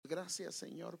gracias,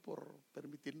 Señor, por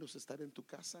permitirnos estar en tu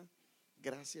casa.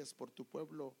 Gracias por tu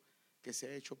pueblo que se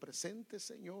ha hecho presente,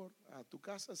 Señor, a tu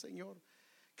casa, Señor.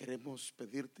 Queremos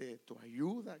pedirte tu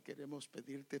ayuda, queremos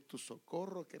pedirte tu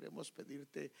socorro, queremos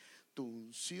pedirte tu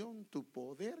unción, tu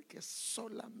poder que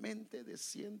solamente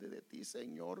desciende de ti,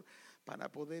 Señor,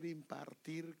 para poder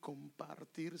impartir,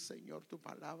 compartir, Señor, tu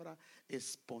palabra,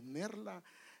 exponerla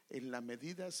en la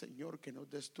medida, Señor, que nos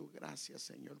des tu gracia,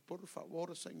 Señor. Por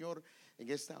favor, Señor, en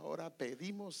esta hora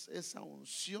pedimos esa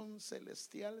unción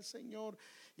celestial, Señor,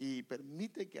 y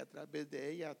permite que a través de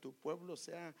ella tu pueblo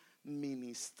sea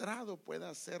ministrado,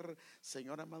 pueda ser,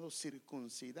 Señor amado,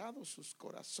 circuncidado sus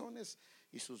corazones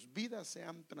y sus vidas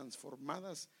sean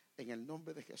transformadas. En el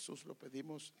nombre de Jesús lo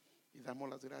pedimos y damos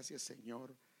las gracias,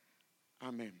 Señor.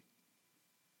 Amén.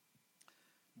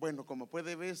 Bueno, como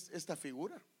puede ver esta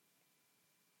figura,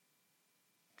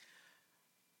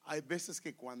 hay veces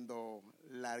que cuando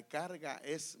la carga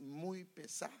es muy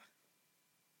pesada,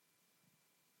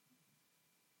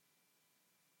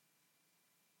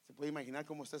 se puede imaginar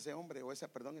cómo está ese hombre o esa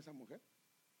mujer.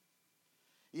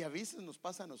 Y a veces nos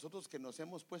pasa a nosotros que nos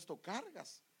hemos puesto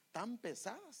cargas tan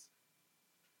pesadas,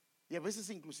 y a veces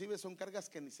inclusive son cargas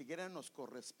que ni siquiera nos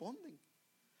corresponden,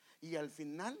 y al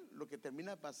final lo que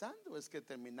termina pasando es que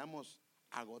terminamos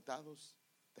agotados,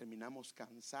 terminamos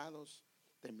cansados,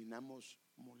 terminamos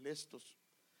molestos,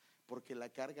 porque la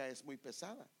carga es muy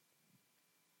pesada.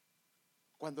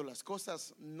 Cuando las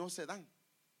cosas no se dan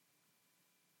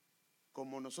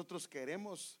como nosotros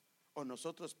queremos o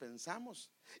nosotros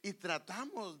pensamos, y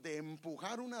tratamos de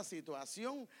empujar una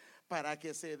situación para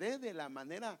que se dé de la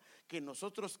manera que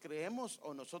nosotros creemos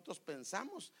o nosotros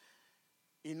pensamos,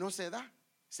 y no se da,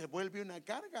 se vuelve una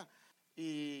carga,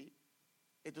 y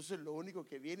entonces lo único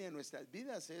que viene a nuestras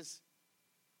vidas es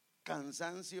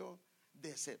cansancio,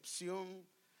 decepción,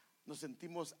 nos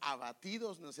sentimos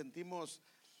abatidos, nos sentimos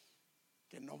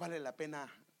que no vale la pena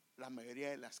la mayoría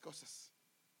de las cosas.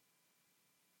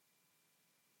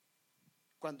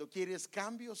 Cuando quieres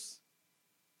cambios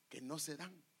que no se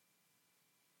dan,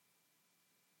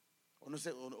 o no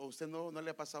sé, o usted no le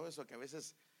ha pasado eso, que a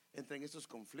veces entra en estos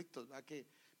conflictos, ¿verdad? Que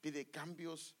pide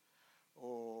cambios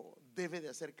o debe de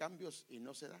hacer cambios y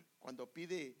no se da. Cuando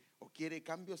pide o quiere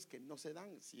cambios que no se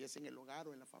dan, si es en el hogar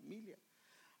o en la familia.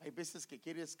 Hay veces que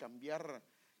quieres cambiar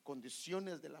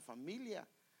condiciones de la familia,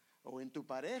 o en tu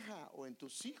pareja, o en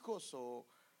tus hijos, o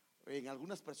en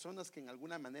algunas personas que en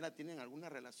alguna manera tienen alguna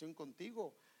relación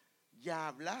contigo. Ya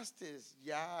hablaste,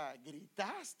 ya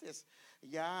gritaste,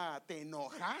 ya te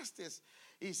enojaste,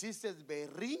 hiciste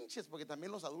berrinches, porque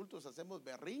también los adultos hacemos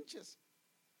berrinches,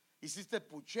 hiciste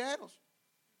pucheros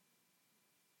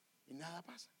y nada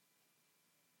pasa.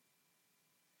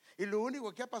 Y lo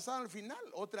único que ha pasado al final,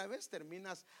 otra vez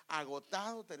terminas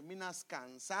agotado, terminas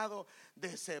cansado,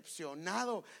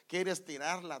 decepcionado, quieres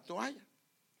tirar la toalla.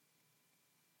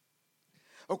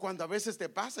 O cuando a veces te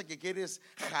pasa que quieres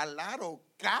jalar o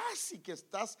casi que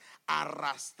estás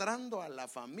arrastrando a la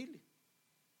familia.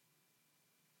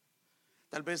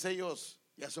 Tal vez ellos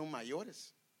ya son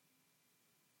mayores.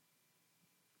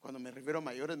 Cuando me refiero a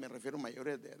mayores, me refiero a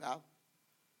mayores de edad,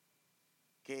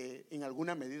 que en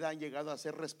alguna medida han llegado a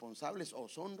ser responsables o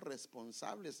son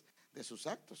responsables de sus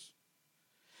actos,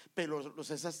 pero los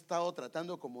has estado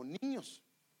tratando como niños.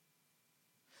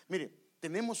 Mire,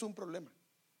 tenemos un problema.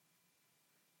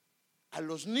 A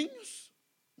los niños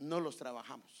no los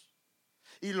trabajamos,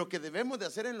 y lo que debemos de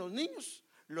hacer en los niños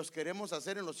los queremos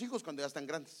hacer en los hijos cuando ya están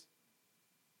grandes,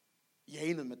 y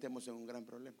ahí nos metemos en un gran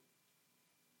problema.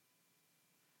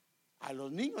 A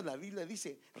los niños la Biblia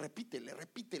dice: repítele,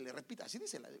 repítele, repítele. Así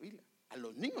dice la Biblia. A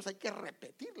los niños hay que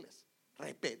repetirles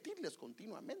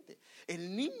continuamente.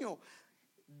 El niño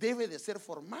debe de ser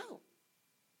formado.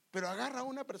 Pero agarra a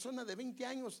una persona de 20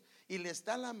 años y le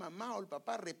está la mamá o el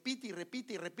papá, repite y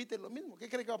repite y repite lo mismo. ¿Qué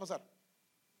cree que va a pasar?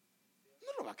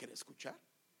 No lo va a querer escuchar.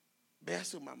 Ve a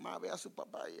su mamá, ve a su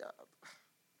papá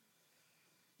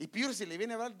y peor si le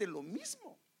viene a hablar de lo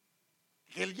mismo,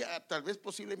 que él ya tal vez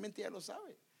posiblemente ya lo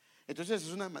sabe. Entonces es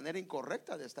una manera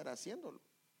incorrecta de estar haciéndolo.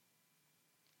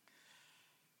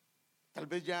 Tal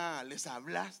vez ya les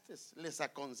hablaste, les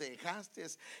aconsejaste,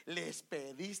 les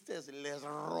pediste, les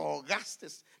rogaste,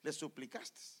 les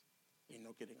suplicaste, y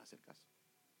no quieren hacer caso.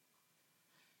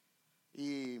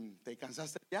 Y te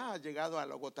cansaste ya, has llegado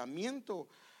al agotamiento,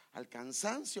 al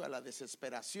cansancio, a la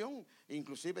desesperación.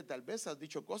 Inclusive tal vez has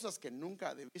dicho cosas que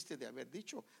nunca debiste de haber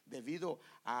dicho, debido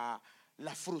a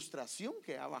la frustración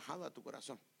que ha bajado a tu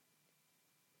corazón.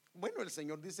 Bueno, el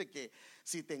Señor dice que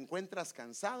si te encuentras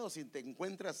cansado, si te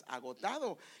encuentras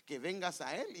agotado, que vengas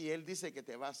a Él, y Él dice que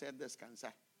te va a hacer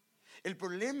descansar. El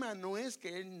problema no es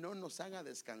que Él no nos haga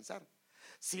descansar,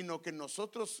 sino que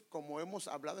nosotros, como hemos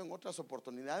hablado en otras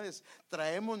oportunidades,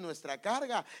 traemos nuestra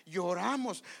carga,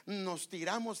 lloramos, nos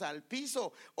tiramos al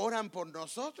piso, oran por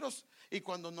nosotros, y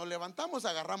cuando nos levantamos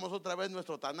agarramos otra vez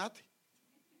nuestro tanate.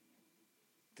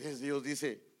 Entonces Dios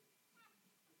dice: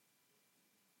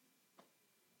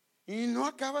 ¿y no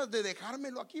acabas de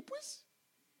dejármelo aquí, pues?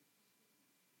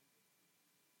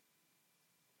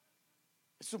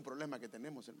 Es un problema que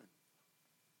tenemos, hermano.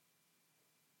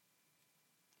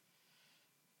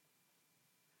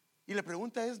 Y la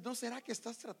pregunta es: ¿no será que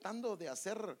estás tratando de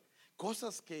hacer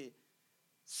cosas que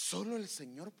solo el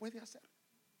Señor puede hacer?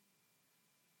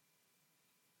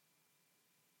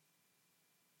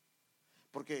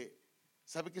 Porque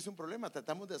 ¿sabe que es un problema?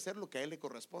 Tratamos de hacer lo que a Él le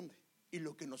corresponde, y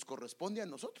lo que nos corresponde a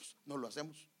nosotros no lo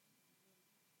hacemos.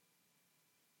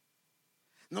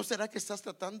 ¿No será que estás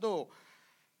tratando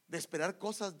de esperar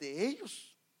cosas de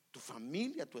ellos, tu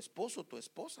familia, tu esposo, tu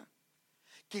esposa,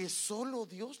 que solo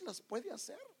Dios las puede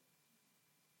hacer?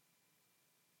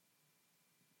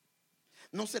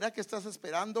 ¿No será que estás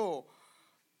esperando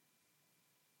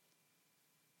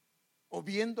o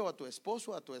viendo a tu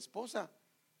esposo, a tu esposa,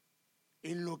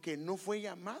 en lo que no fue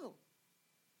llamado?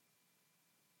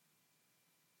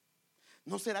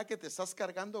 ¿No será que te estás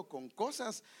cargando con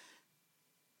cosas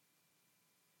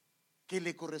que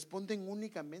le corresponden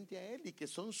únicamente a Él y que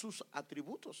son sus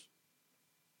atributos?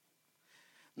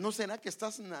 ¿No será que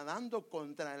estás nadando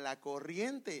contra la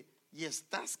corriente y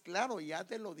estás claro, ya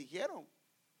te lo dijeron?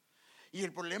 Y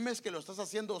el problema es que lo estás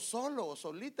haciendo solo o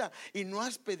solita y no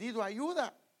has pedido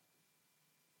ayuda.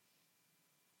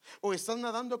 O estás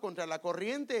nadando contra la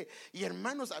corriente y,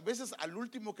 hermanos, a veces al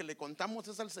último que le contamos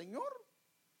es al Señor.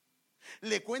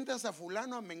 Le cuentas a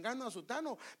fulano, a mengano, a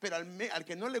sutano, pero al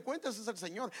que no le cuentas es al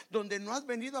Señor. Donde no has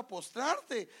venido a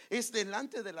postrarte es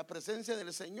delante de la presencia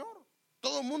del Señor.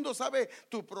 Todo el mundo sabe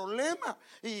tu problema,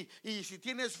 y si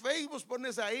tienes Facebook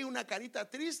pones ahí una carita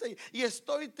triste y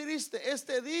estoy triste,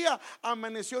 este día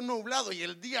amaneció nublado y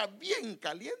el día bien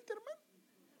caliente, hermano.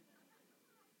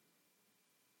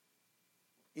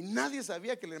 Y nadie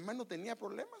sabía que el hermano tenía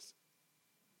problemas,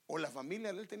 o la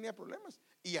familia de él tenía problemas,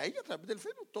 y ahí a través del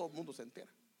Facebook todo el mundo se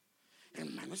entera.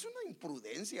 Hermano, es una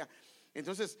imprudencia.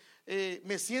 Entonces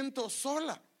me siento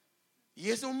sola,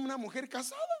 y es una mujer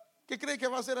casada. ¿Qué cree que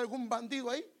va a ser algún bandido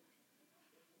ahí?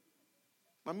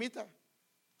 Mamita,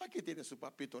 aquí tiene su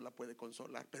papito, la puede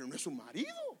consolar, pero no es su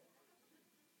marido.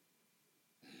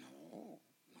 No.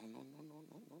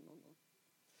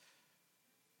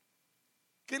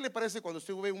 ¿Qué le parece cuando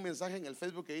usted ve un mensaje en el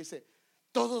Facebook que dice: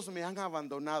 todos me han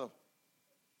abandonado?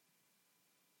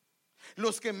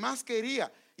 Los que más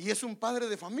quería, y es un padre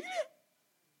de familia.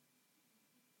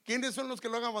 ¿Quiénes son los que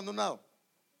lo han abandonado?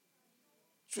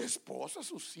 Su esposa,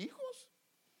 sus hijos.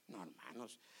 No,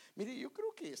 hermanos, mire, yo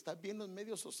creo que está bien los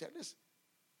medios sociales,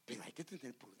 pero hay que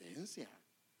tener prudencia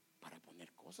para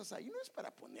poner cosas ahí. No es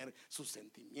para poner sus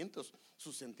sentimientos.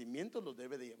 Sus sentimientos los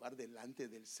debe de llevar delante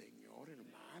del Señor,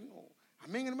 hermano.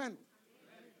 Amén, hermano.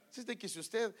 Así de que si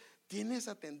usted tiene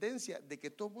esa tendencia de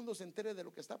que todo el mundo se entere de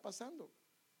lo que está pasando,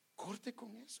 corte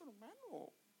con eso,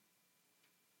 hermano.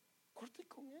 Corte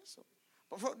con eso.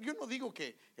 Por favor, yo no digo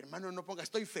que, hermano, no ponga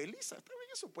estoy feliz. También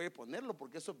eso puede ponerlo,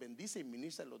 porque eso bendice y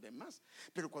ministra a los demás.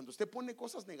 Pero cuando usted pone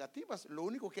cosas negativas, lo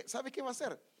único que, ¿sabe qué va a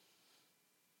hacer?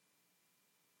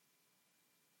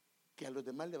 Que a los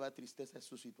demás le va a tristeza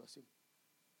su situación.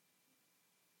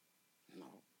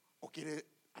 No. O quiere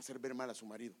hacer ver mal a su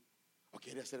marido, o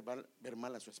quiere hacer ver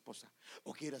mal a su esposa,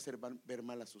 o quiere hacer ver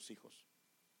mal a sus hijos.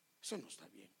 Eso no está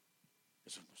bien.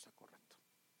 Eso no está correcto.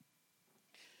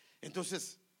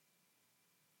 Entonces,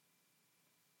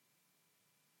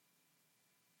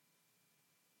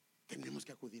 tenemos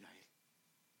que acudir a Él.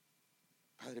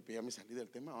 Padre, pero ya me salí del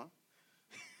tema, ¿va?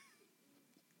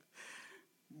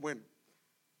 Bueno,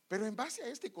 pero en base a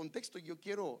este contexto yo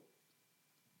quiero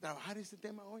trabajar este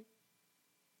tema hoy,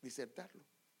 disertarlo.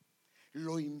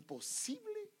 Lo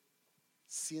imposible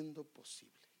siendo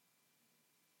posible.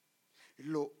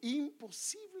 Lo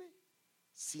imposible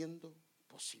siendo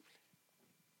posible.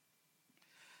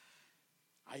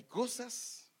 Hay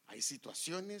cosas, hay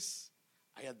situaciones,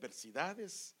 hay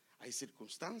adversidades, hay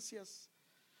circunstancias,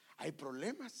 hay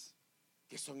problemas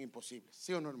que son imposibles,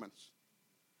 ¿sí o no, hermanos?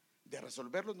 De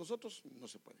resolverlos nosotros no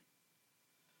se puede.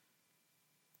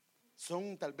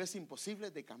 Son tal vez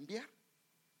imposibles de cambiar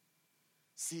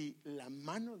si la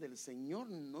mano del Señor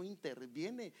no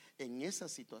interviene en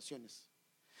esas situaciones.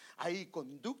 Hay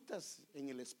conductas en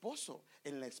el esposo,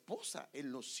 en la esposa,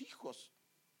 en los hijos,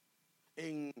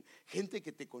 en gente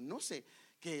que te conoce,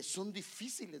 que son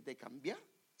difíciles de cambiar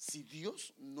si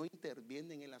Dios no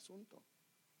interviene en el asunto.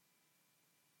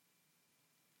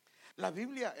 La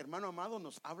Biblia, hermano amado,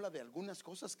 nos habla de algunas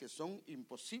cosas que son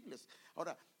imposibles.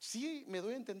 Ahora, sí me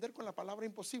doy a entender con la palabra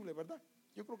imposible, ¿verdad?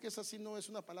 Yo creo que esa sí no es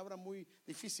una palabra muy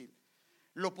difícil.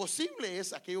 Lo posible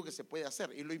es aquello que se puede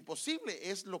hacer y lo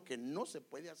imposible es lo que no se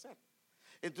puede hacer.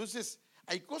 Entonces,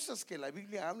 hay cosas que la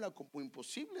Biblia habla como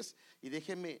imposibles y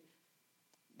déjeme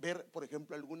ver, por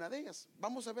ejemplo, alguna de ellas.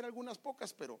 Vamos a ver algunas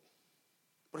pocas, pero,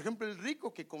 por ejemplo, el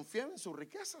rico que confiaba en sus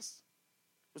riquezas.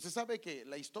 Usted sabe que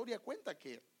la historia cuenta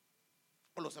que,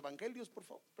 o los evangelios, por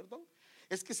favor, perdón,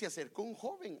 es que se acercó un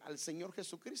joven al Señor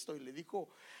Jesucristo y le dijo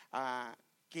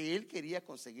que él quería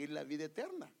conseguir la vida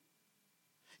eterna.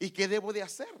 ¿Y qué debo de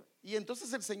hacer? Y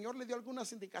entonces el Señor le dio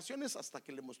algunas indicaciones hasta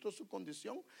que le mostró su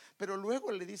condición, pero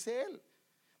luego le dice él: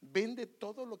 vende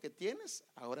todo lo que tienes,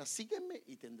 ahora sígueme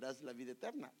y tendrás la vida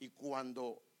eterna. Y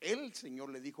cuando el Señor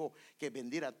le dijo que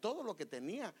vendiera todo lo que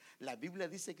tenía, la Biblia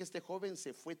dice que este joven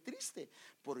se fue triste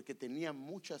porque tenía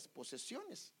muchas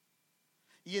posesiones.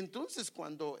 Y entonces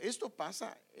cuando esto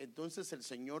pasa, entonces el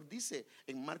Señor dice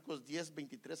en Marcos 10,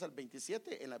 23 al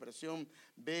 27, en la versión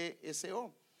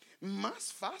BSO: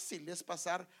 más fácil es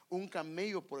pasar un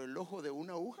camello por el ojo de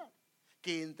una aguja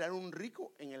que entrar un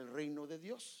rico en el reino de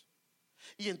Dios.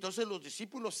 Y entonces los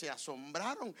discípulos se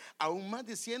asombraron aún más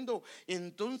diciendo: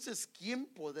 entonces, ¿quién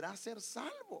podrá ser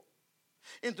salvo?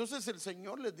 Entonces el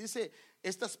Señor les dice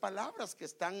estas palabras que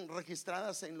están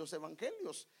registradas en los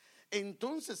evangelios.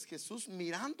 Entonces Jesús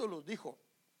mirándolos dijo,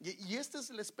 y esta es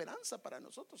la esperanza para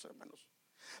nosotros, hermanos: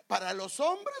 para los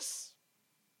hombres,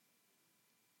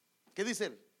 ¿qué dice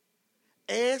él?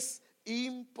 Es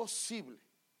imposible.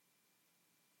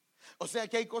 O sea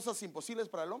que hay cosas imposibles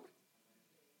para el hombre.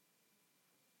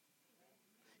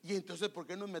 Y entonces, ¿por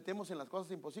qué nos metemos en las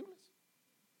cosas imposibles?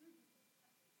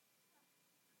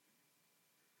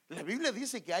 La Biblia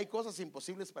dice que hay cosas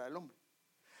imposibles para el hombre,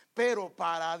 pero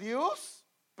para Dios,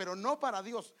 pero no para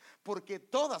Dios, porque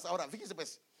todas, ahora fíjese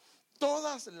pues,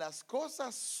 todas las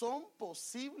cosas son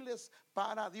posibles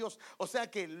para Dios. O sea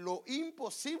que lo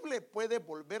imposible puede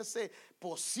volverse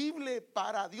posible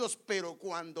para Dios, pero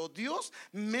cuando Dios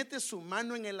mete su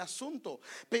mano en el asunto.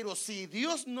 Pero si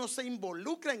Dios no se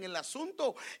involucra en el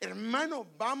asunto, hermano,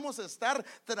 vamos a estar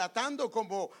tratando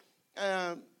como,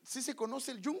 ¿sí se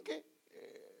conoce el yunque?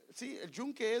 Sí, el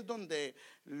yunque es donde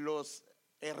los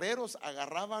herreros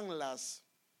agarraban las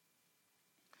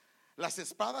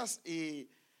espadas y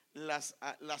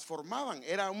las formaban.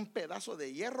 Era un pedazo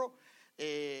de hierro,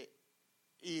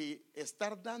 y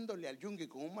estar dándole al yunque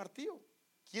con un martillo.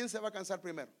 ¿Quién se va a cansar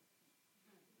primero?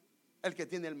 El que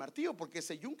tiene el martillo, porque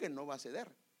ese yunque no va a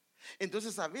ceder.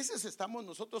 Entonces a veces estamos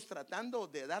nosotros tratando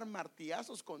de dar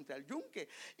martillazos contra el yunque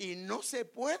y no se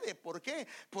puede. ¿Por qué?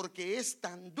 Porque es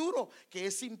tan duro que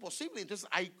es imposible. Entonces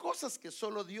hay cosas que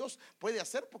solo Dios puede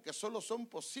hacer porque solo son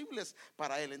posibles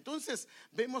para Él. Entonces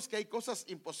vemos que hay cosas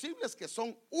imposibles que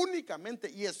son únicamente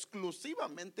y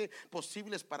exclusivamente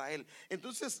posibles para Él.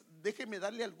 Entonces déjeme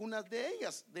darle algunas de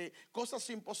ellas, de cosas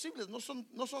imposibles. No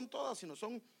son todas, sino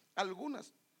son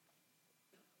algunas.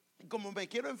 Como me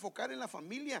quiero enfocar en la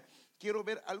familia, quiero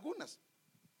ver algunas.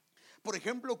 Por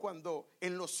ejemplo, cuando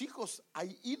en los hijos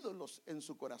hay ídolos en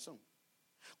su corazón,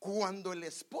 cuando el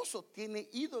esposo tiene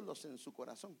ídolos en su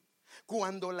corazón,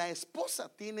 cuando la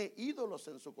esposa tiene ídolos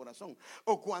en su corazón,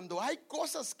 o cuando hay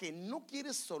cosas que no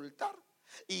quieres soltar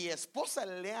y esposa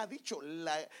le ha dicho,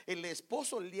 el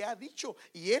esposo le ha dicho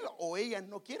y él o ella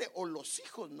no quiere, o los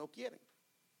hijos no quieren.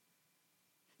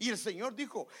 Y el Señor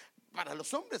dijo: para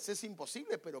los hombres es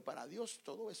imposible, pero para Dios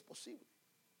todo es posible.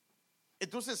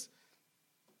 Entonces,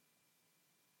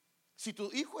 si tu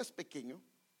hijo es pequeño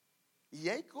y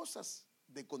hay cosas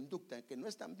de conducta que no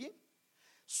están bien,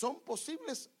 ¿son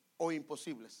posibles o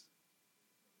imposibles?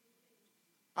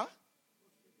 ¿Ah?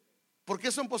 ¿Por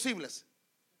qué son posibles?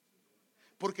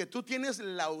 Porque tú tienes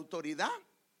la autoridad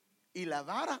y la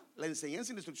vara, la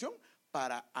enseñanza y la instrucción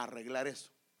para arreglar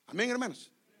eso. Amén, hermanos.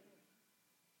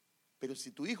 Pero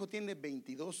si tu hijo tiene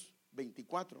 22,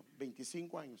 24,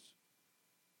 25 años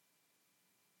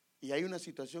y hay una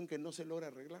situación que no se logra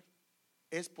arreglar,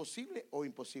 ¿es posible o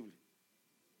imposible?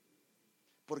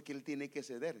 Porque él tiene que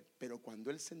ceder, pero cuando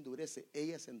él se endurece,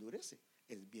 ella se endurece,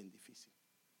 es bien difícil.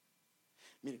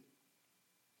 Miren,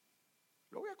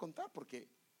 lo voy a contar porque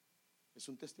es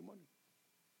un testimonio.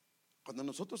 Cuando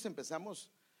nosotros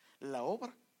empezamos la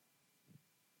obra,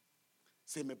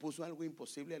 se me puso algo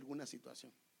imposible, alguna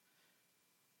situación.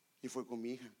 Y fue con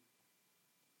mi hija.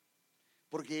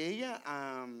 Porque ella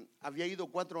había ido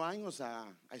 4 años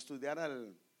a estudiar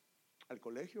al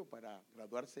colegio para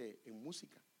graduarse en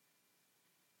música.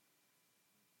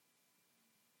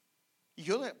 Y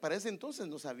yo para ese entonces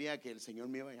no sabía que el Señor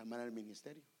me iba a llamar al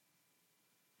ministerio.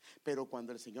 Pero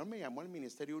cuando el Señor me llamó al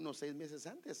ministerio unos 6 meses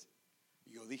antes,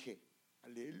 yo dije,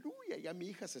 aleluya, ya mi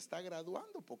hija se está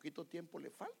graduando, poquito tiempo le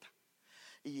falta.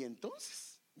 Y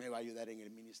entonces me va a ayudar en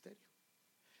el ministerio.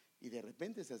 Y de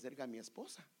repente se acerca mi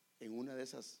esposa en una de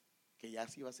esas que ya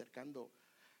se iba acercando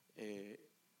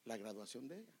la graduación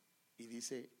de ella. Y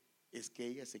dice, es que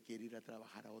ella se quiere ir a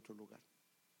trabajar a otro lugar.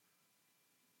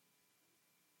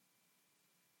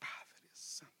 Padre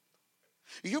Santo.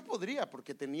 Y yo podría,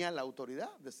 porque tenía la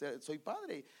autoridad de ser, soy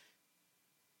padre.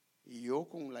 Y yo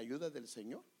con la ayuda del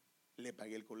Señor le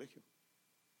pagué el colegio.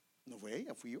 No fue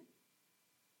ella, fui yo.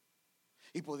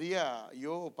 Y podía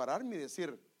yo pararme y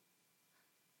decir,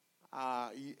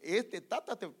 y este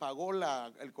tata te pagó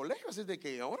el colegio, así de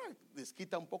que ahora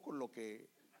desquita un poco lo que,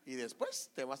 y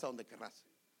después te vas a donde querrás.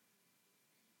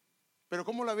 Pero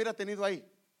 ¿cómo lo hubiera tenido ahí?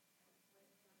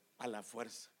 A la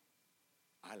fuerza,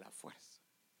 a la fuerza.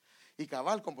 Y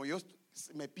cabal, como yo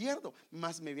me pierdo,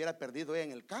 más me hubiera perdido ella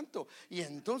en el canto. Y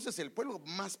entonces el pueblo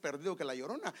más perdido que la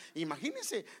Llorona.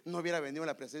 Imagínense, no hubiera venido a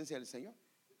la presencia del Señor.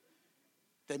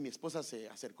 Entonces mi esposa se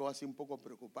acercó así un poco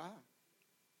preocupada.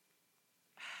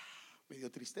 Me dio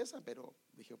tristeza, pero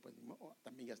dije, pues ni modo,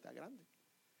 también ya está grande.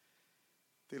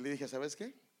 Entonces le dije, ¿sabes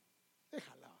qué?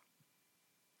 Déjala.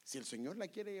 Si el Señor la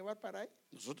quiere llevar para ahí,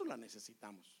 nosotros la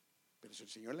necesitamos. Pero si el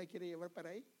Señor la quiere llevar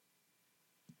para ahí,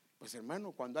 pues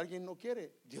hermano, cuando alguien no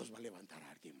quiere, Dios va a levantar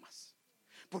a alguien más,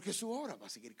 porque su obra va a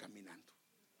seguir caminando.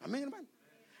 Amén, hermano.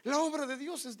 La obra de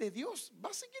Dios es de Dios, va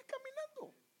a seguir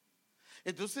caminando.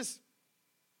 Entonces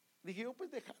dije yo, pues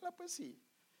déjala, pues sí.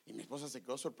 Y mi esposa se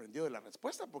quedó sorprendida de la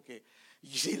respuesta, porque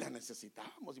sí la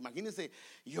necesitábamos. Imagínense,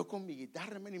 yo con mi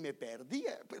guitarra, hermano, y me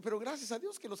perdía. Pero gracias a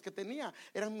Dios que los que tenía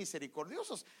eran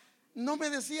misericordiosos. No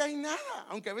me decían nada,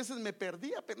 aunque a veces me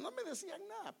perdía, pero no me decían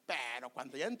nada. Pero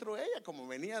cuando ya entró ella, como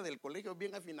venía del colegio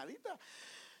bien afinadita,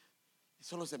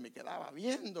 solo se me quedaba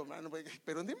viendo, hermano.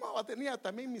 Pero ni modo, tenía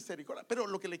también misericordia. Pero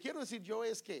lo que le quiero decir yo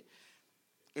es que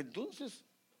entonces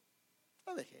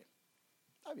la dejé.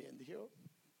 Está bien, dije yo.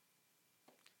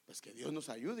 Pues que Dios nos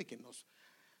ayude y que nos...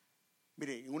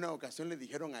 Mire, en una ocasión le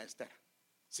dijeron a Esther,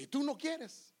 si tú no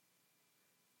quieres,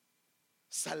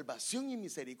 salvación y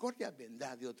misericordia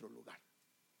vendrá de otro lugar.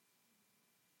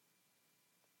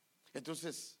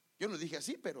 Entonces yo no dije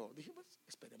así, pero dije, pues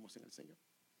esperemos en el Señor.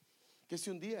 Que si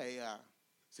un día ella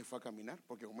se fue a caminar,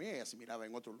 porque como ella se miraba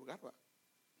en otro lugar, ¿va?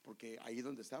 Porque ahí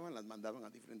donde estaban las mandaban a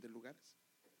diferentes lugares.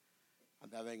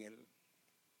 Andaba en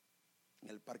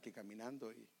el parque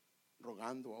caminando y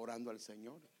rogando, orando al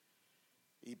Señor.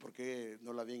 Y porque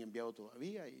no la habían enviado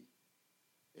todavía. Y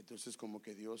entonces como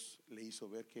que Dios le hizo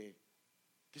ver que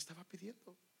estaba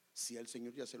pidiendo, si el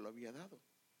Señor ya se lo había dado.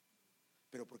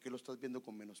 Pero ¿por qué lo estás viendo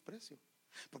con menosprecio?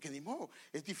 Porque ni modo,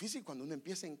 es difícil cuando uno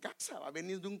empieza en casa, va a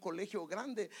venir de un colegio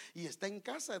grande y está en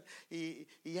casa y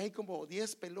hay como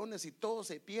 10 pelones y todos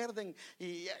se pierden,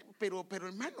 pero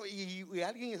hermano, y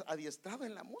alguien adiestrado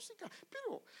en la música.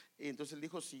 Pero entonces él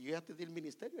dijo, si ya te di el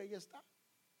ministerio, ahí está.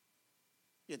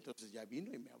 Y entonces ya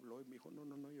vino y me habló y me dijo,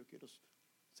 no, yo quiero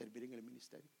servir en el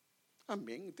ministerio.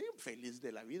 Amén, estoy feliz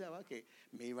de la vida, va, que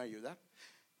me iba a ayudar.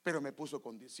 Pero me puso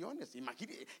condiciones.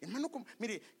 Imagínate, hermano,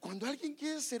 mire, cuando alguien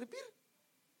quiere servir,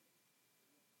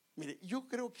 mire, yo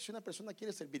creo que si una persona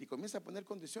quiere servir y comienza a poner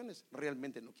condiciones,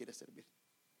 realmente no quiere servir.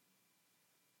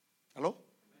 ¿Aló?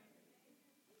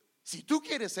 Si tú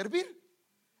quieres servir,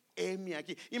 heme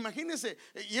aquí. Imagínense,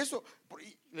 y eso,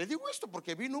 le digo esto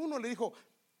porque vino uno y le dijo,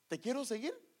 te quiero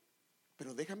seguir,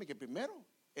 pero déjame que primero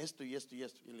esto y esto y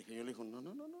esto. Y yo le dijo,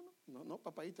 no,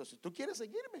 papadito, si tú quieres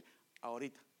seguirme,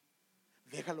 ahorita,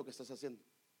 deja lo que estás haciendo.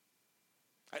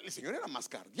 El Señor era más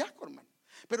cardíaco, hermano.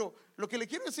 Pero lo que le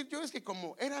quiero decir yo es que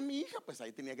como era mi hija, pues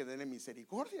ahí tenía que tener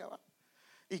misericordia, ¿va?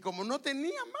 Y como no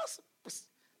tenía más, pues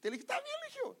te dije, está bien, le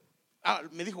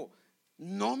dije. Me dijo,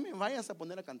 no me vayas a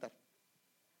poner a cantar.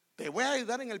 Te voy a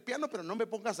ayudar en el piano, pero no me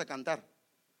pongas a cantar.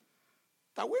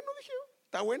 Está bueno, dije yo.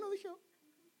 Está bueno, dije yo.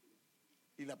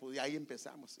 Y ahí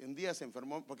empezamos. Un día se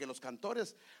enfermó, porque los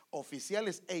cantores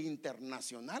oficiales e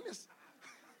internacionales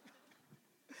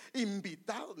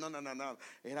invitados, no,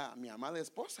 era mi amada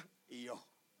esposa y yo.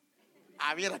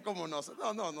 Viera cómo nos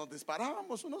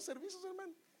disparábamos unos servicios,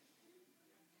 hermano.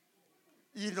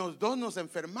 Y los dos nos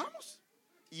enfermamos.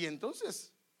 Y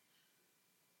entonces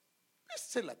pues,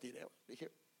 se la tiré.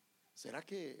 Dije, ¿será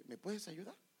que me puedes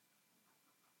ayudar?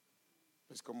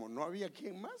 Pues como no había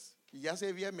quien más y ya se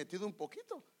había metido un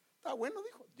poquito, está bueno,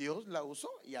 dijo. Dios la usó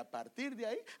y a partir de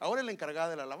ahí, ahora es la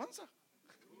encargada de la alabanza.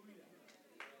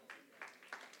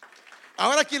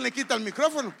 Ahora, ¿quién le quita el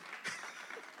micrófono?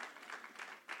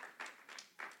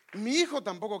 Mi hijo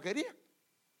tampoco quería.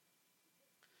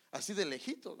 así de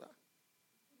lejitos, ¿verdad?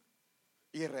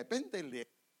 Y de repente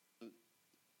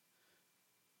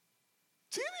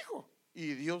sí, dijo,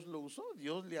 y Dios lo usó,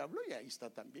 Dios le habló y ahí está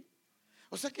también.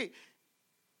 O sea que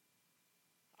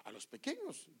a los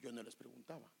pequeños yo no les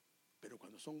preguntaba, pero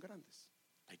cuando son grandes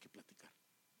hay que platicar.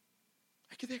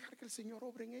 Hay que dejar que el Señor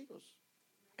obre en ellos.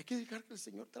 Hay que dejar que el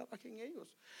Señor trabaje en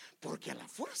ellos. Porque a la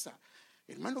fuerza,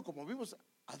 hermano, como vimos,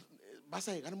 vas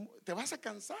a llegar, te vas a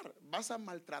cansar, vas a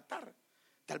maltratar.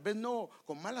 Tal vez no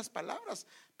con malas palabras,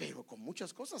 pero con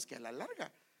muchas cosas que a la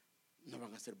larga no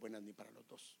van a ser buenas ni para los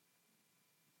dos.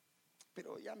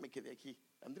 Pero ya me quedé aquí.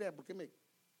 Andrea, ¿por qué me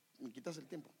quitas el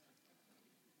tiempo?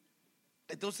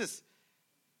 Entonces,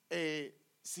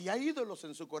 si hay ídolos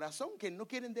en su corazón que no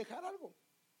quieren dejar algo,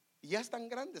 ya están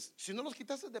grandes. Si no los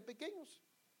quitaste de pequeños,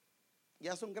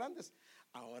 ya son grandes.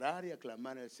 A orar y a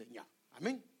clamar al Señor.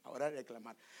 Amén. A orar y a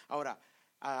clamar. Ahora,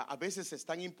 a veces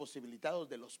están imposibilitados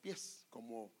de los pies,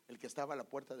 como el que estaba a la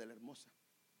puerta de la Hermosa.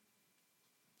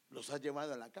 Los has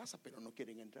llevado a la casa, pero no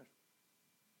quieren entrar.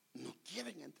 No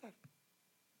quieren entrar.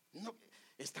 No,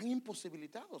 están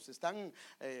imposibilitados, están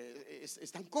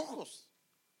cojos.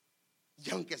 Y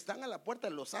aunque están a la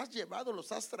puerta, los has llevado,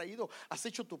 los has traído, has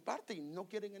hecho tu parte y no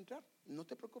quieren entrar. No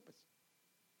te preocupes.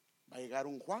 Va a llegar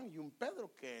un Juan y un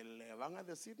Pedro que le van a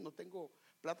decir: no tengo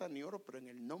plata ni oro, pero en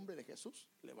el nombre de Jesús,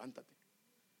 levántate.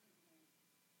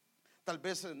 Tal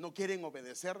vez no quieren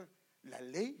obedecer la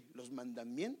ley, los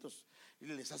mandamientos, y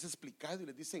les has explicado y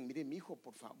les dicen: mire, mi hijo,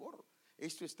 por favor,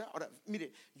 esto está. Ahora,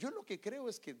 mire, yo lo que creo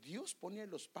es que Dios pone a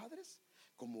los padres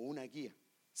como una guía.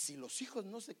 Si los hijos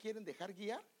no se quieren dejar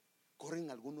guiar, corren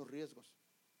algunos riesgos.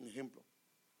 Un ejemplo,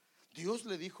 Dios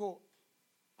le dijo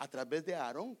a través de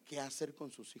Aarón qué hacer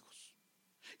con sus hijos,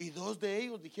 y dos de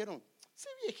ellos dijeron: ese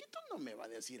viejito no me va a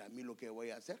decir a mí lo que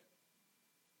voy a hacer.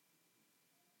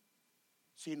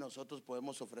 Si nosotros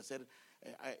podemos ofrecer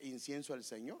incienso al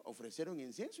Señor, ofrecieron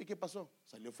incienso, ¿y qué pasó?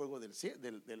 Salió fuego del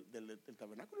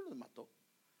tabernáculo y los mató.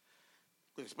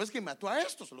 Después que mató a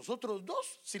estos, los otros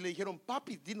dos sí le dijeron: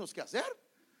 papi, dinos qué hacer.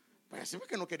 Parece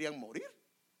que no querían morir.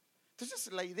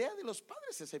 Entonces la idea de los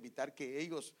padres es evitar que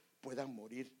ellos puedan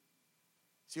morir,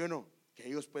 ¿sí o no? Que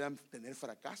ellos puedan tener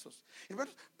fracasos.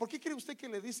 Hermanos, ¿por qué cree usted que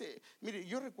le dice? Mire,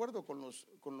 yo recuerdo con los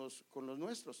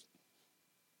nuestros.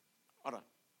 Ahora,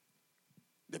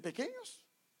 de pequeños,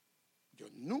 yo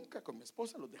nunca con mi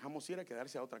esposa los dejamos ir a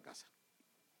quedarse a otra casa.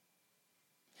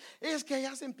 Es que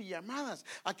allá hacen pijamadas.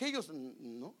 Aquellos,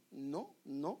 no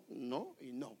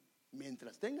y no.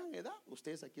 Mientras tengan edad,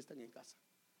 ustedes aquí están en casa.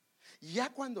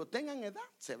 Ya cuando tengan edad,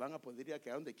 se van a poder ir a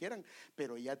quedar donde quieran,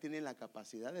 pero ya tienen la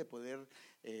capacidad de poder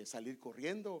salir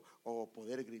corriendo o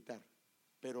poder gritar.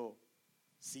 Pero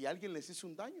si alguien les hizo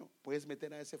un daño, puedes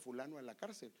meter a ese fulano en la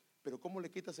cárcel. Pero ¿cómo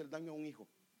le quitas el daño a un hijo?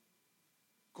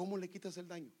 ¿Cómo le quitas el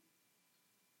daño?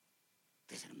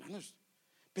 Entonces, hermanos,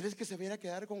 pero es que se viera a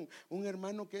quedar con un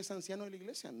hermano que es anciano de la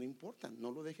iglesia. No importa,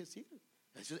 no lo dejes ir.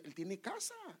 Él tiene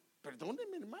casa.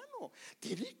 Perdóneme, hermano,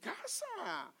 tiene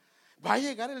casa. Va a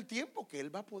llegar el tiempo que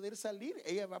él va a poder salir,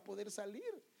 ella va a poder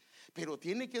salir. Pero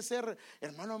tiene que ser,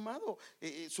 hermano amado,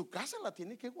 su casa la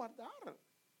tiene que guardar,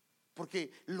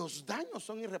 porque los daños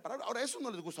son irreparables. Ahora, eso no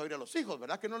les gusta oír a los hijos,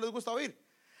 ¿verdad que no les gusta oír?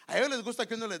 A ellos les gusta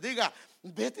que uno les diga: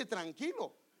 vete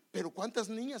tranquilo. Pero ¿cuántas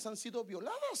niñas han sido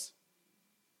violadas?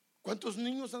 ¿Cuántos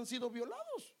niños han sido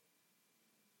violados?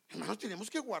 Hermanos, tenemos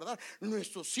que guardar.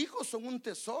 Nuestros hijos son un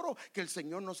tesoro que el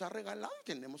Señor nos ha regalado y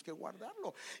tenemos que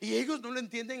guardarlo. Y ellos no lo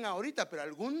entienden ahorita, pero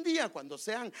algún día, cuando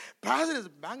sean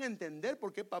padres, van a entender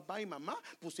por qué papá y mamá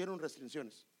pusieron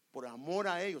restricciones. Por amor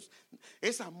a ellos.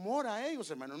 Es amor a ellos,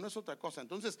 hermano, no es otra cosa.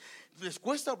 Entonces, les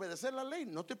cuesta obedecer la ley.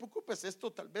 No te preocupes, esto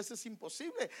tal vez es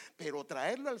imposible, pero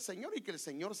traerlo al Señor y que el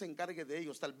Señor se encargue de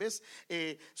ellos. Tal vez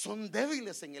son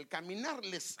débiles en el caminar.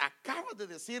 Les acabas de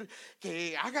decir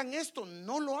que hagan esto,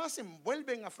 no lo hacen,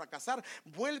 vuelven a fracasar,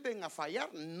 vuelven a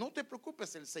fallar. No te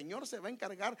preocupes, el Señor se va a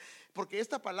encargar, porque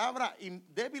esta palabra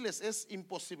débiles es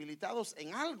imposibilitados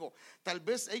en algo. Tal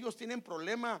vez ellos tienen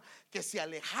problema que se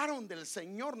alejaron del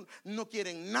Señor, no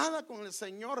quieren nada con el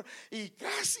Señor y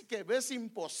casi que ves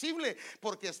imposible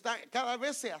porque cada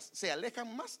vez se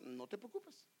alejan más. No te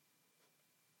preocupes.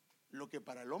 Lo que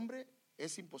para el hombre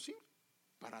es imposible,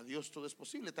 para Dios todo es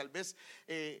posible. Tal vez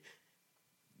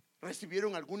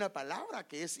recibieron alguna palabra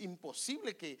que es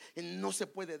imposible, que no se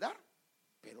puede dar,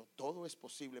 pero todo es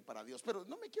posible para Dios. Pero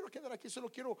no me quiero quedar aquí,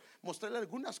 solo quiero mostrarle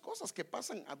algunas cosas que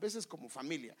pasan a veces como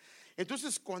familia.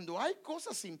 Entonces, cuando hay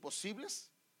cosas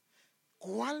imposibles,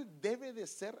 ¿cuál debe de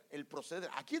ser el proceder?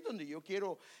 Aquí es donde yo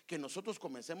quiero que nosotros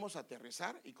comencemos a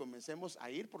aterrizar y comencemos a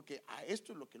ir, porque a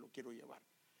esto es lo que lo quiero llevar.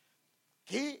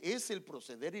 ¿Qué es el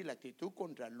proceder y la actitud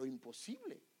contra lo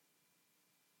imposible?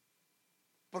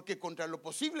 Porque contra lo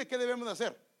posible, ¿qué debemos de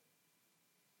hacer?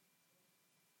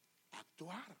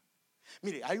 Actuar.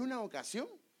 Mire, hay una ocasión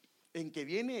en que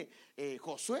viene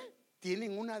Josué,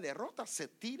 tienen una derrota, se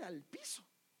tira al piso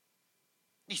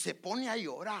y se pone a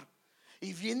llorar.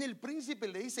 Y viene el príncipe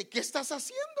y le dice: ¿qué estás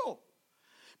haciendo?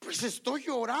 Pues estoy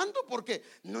llorando porque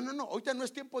no, ahorita no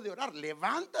es tiempo de orar,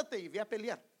 levántate y ve a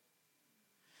pelear.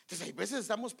 Entonces hay veces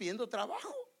estamos pidiendo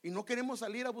trabajo y no queremos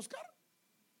salir a buscar.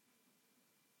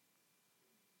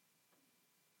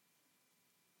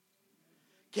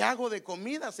 ¿Qué hago de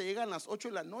comida? Se llegan las 8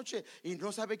 de la noche y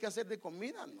no sabe qué hacer de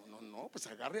comida. No, pues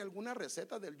agarre alguna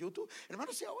receta del YouTube.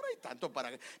 Hermano, si ahora hay tanto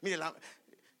para... Mire,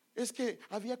 es que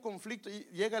había conflicto y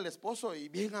llega el esposo y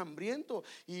bien hambriento.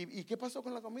 ¿Y qué pasó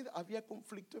con la comida? Había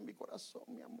conflicto en mi corazón,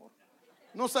 mi amor.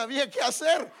 No sabía qué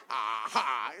hacer.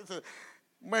 Ajá.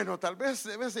 Bueno, tal vez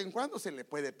de vez en cuando se le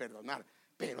puede perdonar,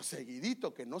 pero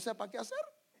seguidito que no sepa qué hacer.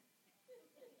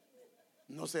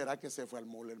 ¿No será que se fue al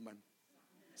mall, hermano?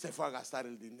 Se fue a gastar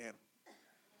el dinero.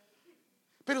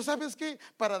 Pero ¿sabes qué?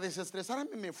 Para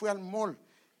desestresarme me fui al mall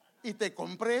y te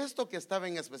compré esto que estaba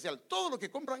en especial. Todo lo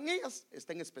que compran ellas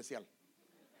está en especial.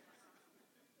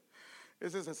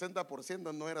 Ese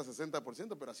 60% no era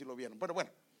 60%, pero así lo vieron. Pero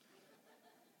bueno,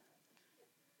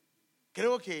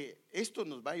 creo que esto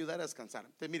nos va a ayudar a descansar.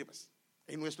 Entonces, mire pues,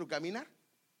 en nuestro caminar,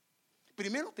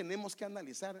 primero tenemos que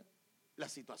analizar la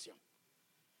situación.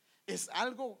 ¿Es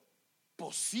algo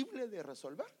posible de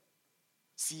resolver?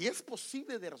 Si es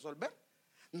posible de resolver,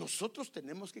 nosotros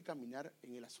tenemos que caminar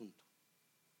en el asunto.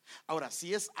 Ahora,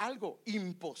 si es algo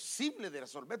imposible de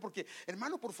resolver, porque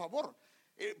hermano, por favor,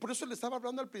 por eso le estaba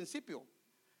hablando al principio,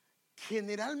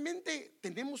 generalmente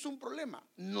tenemos un problema,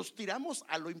 nos tiramos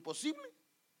a lo imposible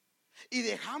y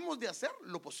dejamos de hacer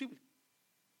lo posible.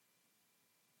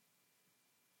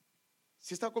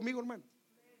 ¿Sí está conmigo, hermano?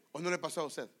 ¿O no le pasó a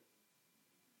usted?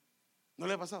 ¿No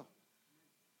le ha pasado?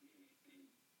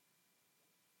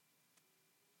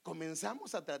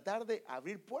 Comenzamos a tratar de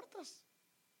abrir puertas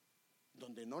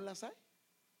donde no las hay,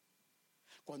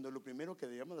 cuando lo primero que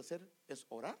debemos de hacer es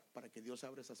orar para que Dios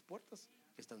abra esas puertas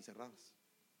que están cerradas.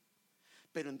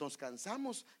 Pero nos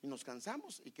cansamos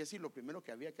y que si lo primero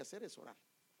que había que hacer es orar.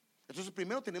 Entonces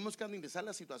primero tenemos que analizar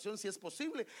la situación, si es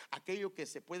posible aquello que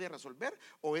se puede resolver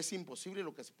o es imposible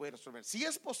lo que se puede resolver. Si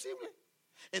es posible,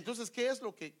 entonces ¿qué es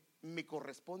lo que me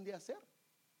corresponde hacer?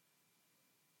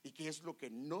 ¿Y qué es lo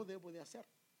que no debo de hacer?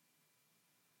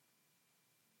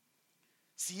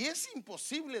 Si es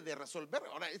imposible de resolver,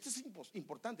 ahora esto es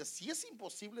importante, si es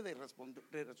imposible de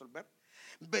resolver,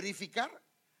 verificar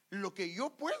lo que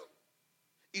yo puedo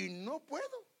y no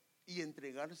puedo y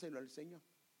entregárselo al Señor.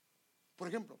 Por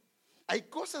ejemplo, hay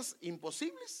cosas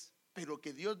imposibles, pero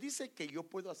que Dios dice que yo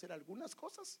puedo hacer algunas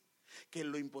cosas, que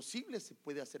lo imposible se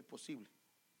puede hacer posible.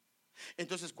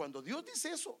 Entonces cuando Dios dice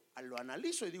eso, lo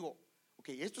analizo y digo, ok,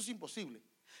 esto es imposible,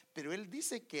 pero Él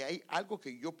dice que hay algo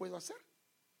que yo puedo hacer,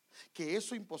 que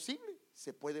eso imposible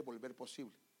se puede volver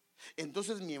posible.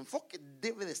 Entonces mi enfoque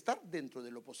debe de estar dentro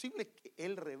de lo posible que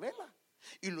Él revela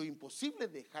y lo imposible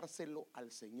dejárselo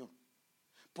al Señor,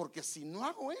 porque si no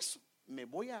hago eso me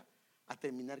voy a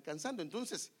terminar cansando.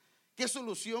 Entonces, ¿qué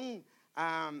solución?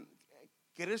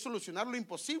 Querer solucionar lo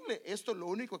imposible, esto lo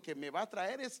único que me va a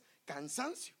traer es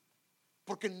cansancio,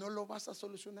 porque no lo vas a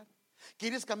solucionar.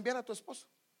 ¿Quieres cambiar a tu esposo?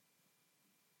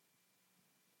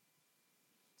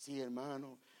 Sí,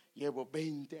 hermano, llevo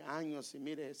 20 años y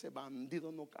mire, ese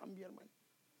bandido no cambia, hermano.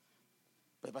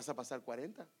 Pues vas a pasar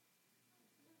 40.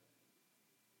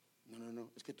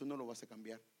 No, es que tú no lo vas a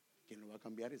cambiar. Quien lo va a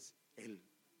cambiar es Él.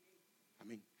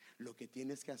 Amén. Lo que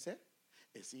tienes que hacer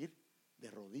es ir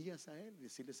de rodillas a Él,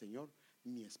 decirle: Señor,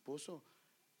 mi esposo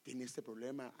tiene este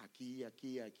problema aquí,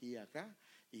 acá,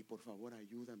 y por favor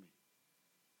ayúdame.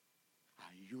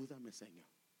 Ayúdame, Señor.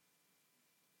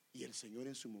 Y el Señor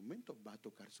en su momento va a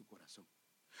tocar su corazón.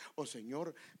 O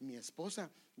Señor, mi esposa,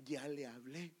 ya le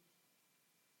hablé,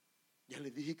 ya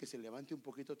le dije que se levante un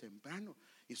poquito temprano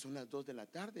y son las 2 de la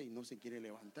tarde y no se quiere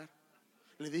levantar.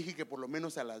 Le dije que por lo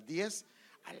menos a las 10,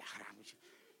 a la gran.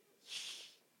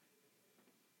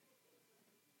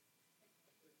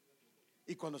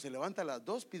 Y cuando se levanta a las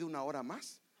 2 pide una hora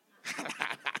más.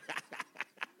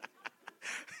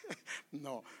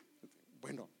 No,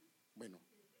 bueno.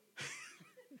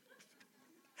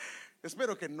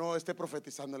 Espero que no esté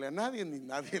profetizándole a nadie, ni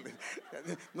nadie,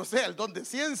 no sé, el don de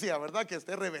ciencia, ¿verdad? Que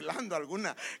esté revelando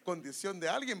alguna condición de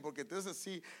alguien, porque entonces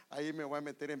sí, ahí me voy a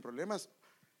meter en problemas.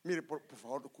 Mire, por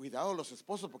favor, cuidado los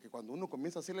esposos, porque cuando uno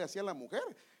comienza a hacerle así a la mujer,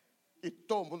 y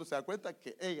todo el mundo se da cuenta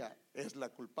que ella es la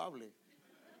culpable.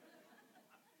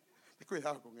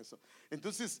 Cuidado con eso.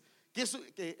 Entonces,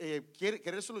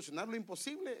 Querer solucionar lo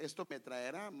imposible, esto me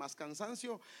traerá más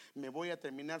cansancio, me voy a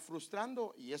terminar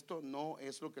frustrando y esto no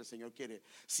es lo que el Señor quiere.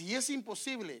 Si es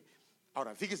imposible,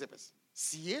 ahora fíjese pues,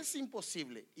 si es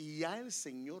imposible y ya el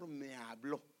Señor me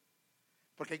habló,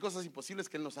 porque hay cosas imposibles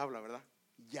que Él nos habla, ¿verdad?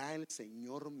 Ya el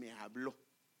Señor me habló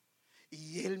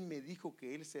y Él me dijo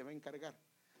que Él se va a encargar.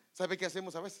 ¿Sabe qué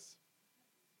hacemos a veces?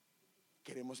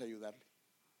 Queremos ayudarle.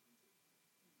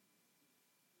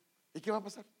 ¿Y qué va a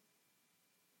pasar?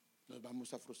 Nos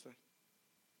vamos a frustrar,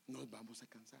 nos vamos a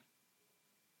cansar.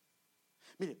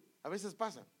 Mire, a veces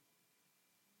pasa,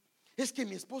 es que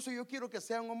mi esposo yo quiero que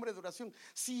sea un hombre de oración.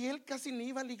 Si él casi ni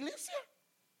iba a la iglesia,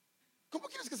 ¿cómo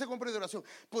quieres que sea un hombre de oración?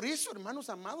 Por eso, hermanos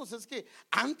amados, es que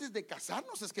antes de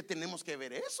casarnos es que tenemos que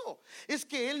ver eso. Es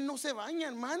que él no se baña,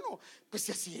 hermano. Pues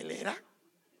si así él era.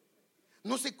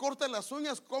 No se corta las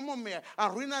uñas, cómo me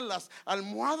arruinan las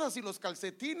almohadas y los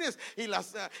calcetines y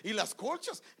las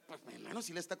colchas. Pues mi hermano,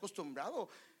 si le está acostumbrado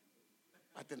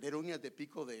a tener uñas de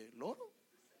pico de loro,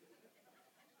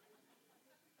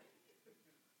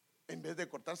 en vez de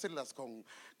cortárselas con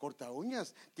corta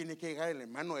uñas, tiene que llegar el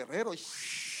hermano herrero.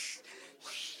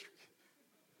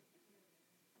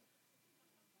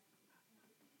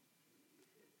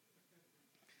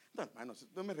 No, hermanos,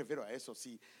 no me refiero a eso.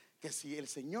 Que si el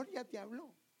Señor ya te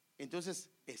habló, entonces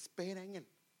espera en Él.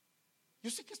 Yo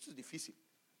sé que esto es difícil,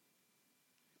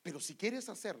 pero si quieres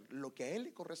hacer lo que a Él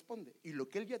le corresponde y lo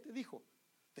que Él ya te dijo,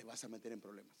 te vas a meter en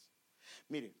problemas.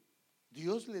 Mire,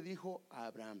 Dios le dijo a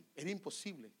Abraham, era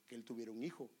imposible que él tuviera un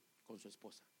hijo con su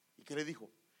esposa. ¿Y qué le dijo?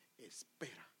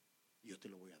 Espera, yo te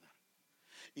lo voy a dar.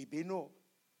 Y vino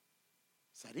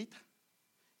Sarita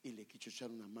y le quiso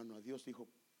echar una mano a Dios. Dijo,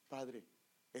 Padre,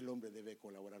 el hombre debe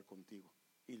colaborar contigo.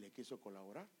 Y le quiso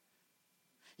colaborar.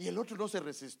 Y el otro no se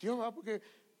resistió, ¿va? Porque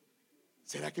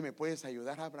 ¿será que me puedes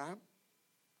ayudar, Abraham?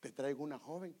 Te traigo una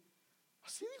joven.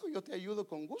 Así dijo, yo te ayudo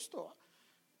con gusto, ¿va?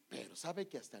 Pero sabe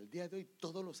que hasta el día de hoy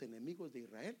todos los enemigos de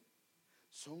Israel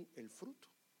son el fruto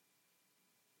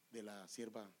de la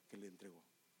sierva que le entregó.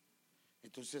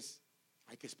 Entonces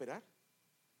hay que esperar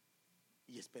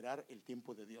y esperar el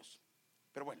tiempo de Dios.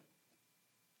 Pero bueno,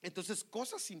 entonces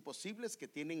cosas imposibles que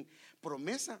tienen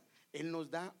promesa, Él nos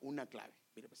da una clave.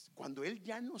 Mire pues, cuando Él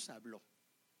ya nos habló,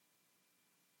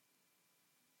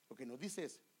 lo que nos dice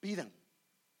es: pidan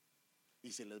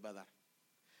y se les va a dar,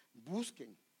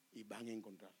 busquen y van a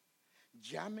encontrar,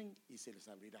 llamen y se les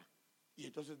abrirá. Y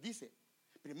entonces dice,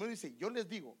 primero dice, yo les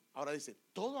digo, ahora dice,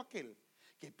 todo aquel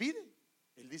que pide,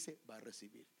 Él dice, va a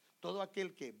recibir. Todo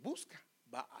aquel que busca,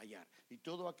 va a hallar. Y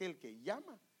todo aquel que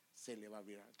llama, se le va a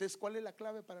abrir. Entonces, ¿cuál es la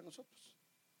clave para nosotros?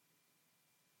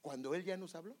 Cuando Él ya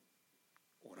nos habló,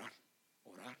 orar,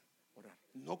 orar, orar.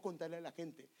 No contarle a la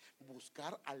gente,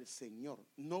 buscar al Señor.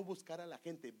 No buscar a la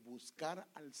gente, buscar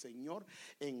al Señor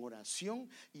en oración.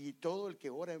 Y todo el que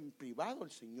ora en privado,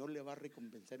 el Señor le va a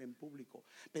recompensar en público.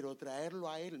 Pero traerlo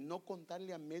a Él, no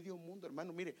contarle a medio mundo.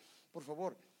 Hermano, mire, por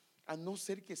favor, a no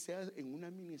ser que sea en una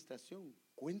administración,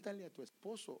 cuéntale a tu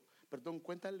esposo,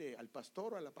 cuéntale al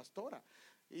pastor o a la pastora.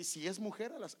 Y si es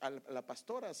mujer, a la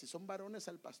pastora. Si son varones,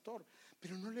 al pastor.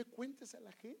 Pero no le cuentes a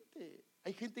la gente.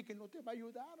 Hay gente que no te va a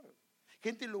ayudar.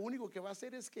 Gente lo único que va a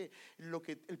hacer es que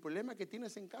el problema que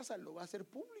tienes en casa lo va a hacer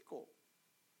público.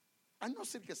 A no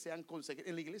ser que sean consejeros.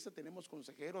 En la iglesia tenemos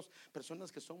consejeros,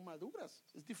 personas que son maduras.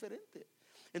 Es diferente.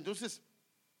 Entonces,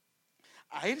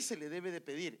 a Él se le debe de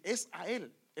pedir. Es a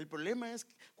Él. El problema es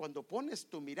cuando pones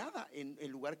tu mirada en el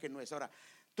lugar que no es. Ahora,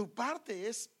 tu parte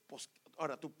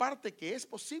que es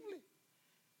posible.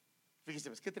 Fíjese,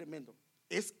 ¿ves qué tremendo?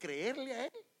 Es creerle a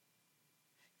Él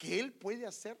que Él puede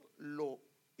hacer lo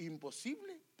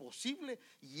imposible, posible.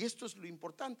 Y esto es lo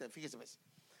importante. Fíjese, ¿ves?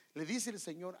 Le dice el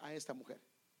Señor a esta mujer: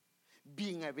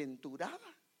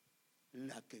 bienaventurada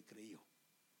la que creyó. O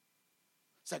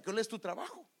sea, ¿cuál es tu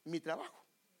trabajo? Mi trabajo,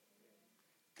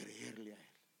 creerle a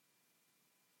Él,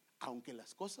 aunque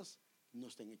las cosas no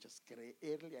estén hechas,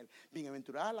 creerle a Él.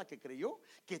 Bienaventurada la que creyó,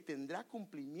 que tendrá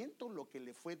cumplimiento lo que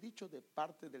le fue dicho de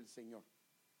parte del Señor.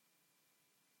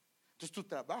 Entonces tu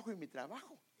trabajo y mi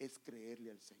trabajo es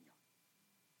creerle al Señor,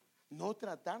 no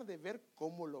tratar de ver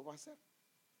cómo lo va a hacer,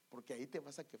 porque ahí te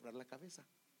vas a quebrar la cabeza.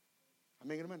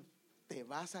 Amén, hermano. Te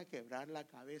vas a quebrar la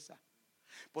cabeza,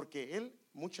 porque Él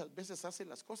muchas veces hace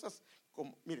las cosas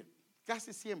como, miren,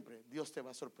 casi siempre Dios te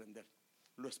va a sorprender.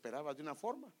 Lo esperabas de una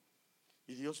forma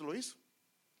y Dios lo hizo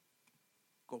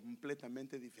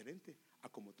completamente diferente a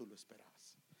como tú lo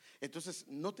esperabas. Entonces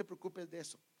no te preocupes de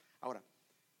eso. Ahora,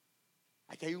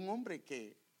 aquí hay un hombre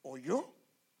que oyó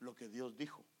lo que Dios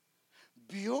dijo,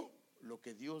 vio lo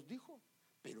que Dios dijo,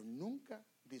 pero nunca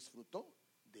disfrutó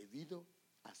debido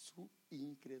a su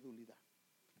incredulidad.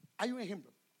 Hay un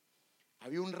ejemplo.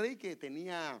 Había un rey que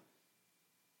tenía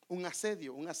un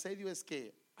asedio. Un asedio es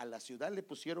que a la ciudad le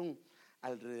pusieron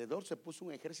alrededor, se puso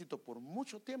un ejército por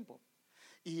mucho tiempo.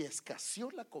 Y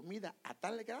escaseó la comida a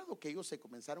tal grado que ellos se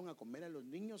comenzaron a comer a los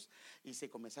niños y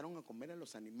se comenzaron a comer a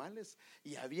los animales.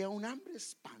 Y había un hambre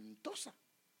espantosa.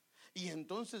 Y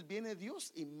entonces viene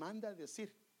Dios y manda a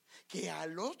decir que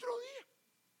al otro día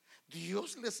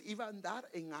Dios les iba a dar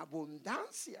en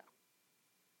abundancia.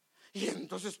 Y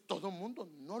entonces todo el mundo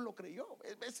no lo creyó.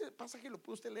 Ese pasaje lo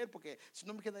puede usted leer, porque si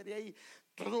no me quedaría ahí.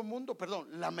 Todo el mundo,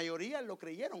 perdón, la mayoría lo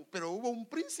creyeron, pero hubo un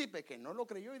príncipe que no lo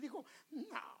creyó y dijo,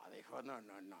 no.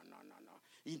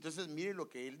 Y entonces mire lo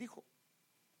que él dijo.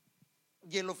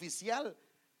 Y el oficial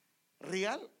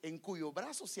real, en cuyo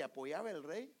brazo se apoyaba el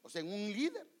rey, o sea, en un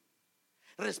líder,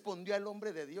 respondió al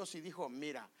hombre de Dios y dijo: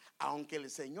 mira, aunque el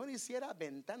Señor hiciera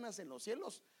ventanas en los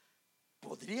cielos,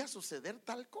 podría suceder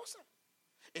tal cosa.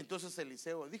 Entonces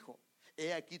Eliseo dijo: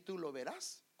 he aquí, tú lo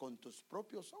verás con tus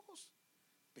propios ojos,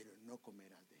 pero no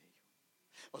comerás de ello.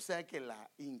 O sea que la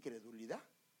incredulidad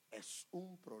es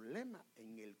un problema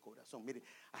en el corazón. Mire,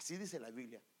 así dice la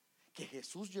Biblia, que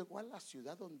Jesús llegó a la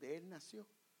ciudad donde él nació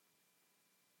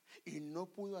y no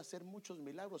pudo hacer muchos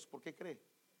milagros. ¿Por qué cree?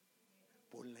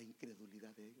 Por la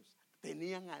incredulidad de ellos.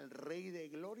 Tenían al Rey de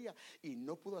Gloria y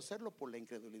no pudo hacerlo por la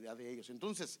incredulidad de ellos.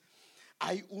 Entonces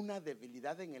hay una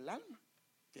debilidad en el alma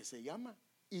que se llama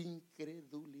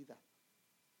incredulidad.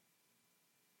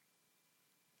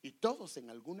 Y todos en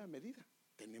alguna medida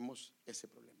tenemos ese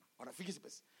problema. Ahora fíjese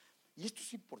pues, y esto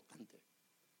es importante.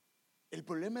 El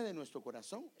problema de nuestro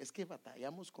corazón es que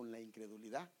batallamos con la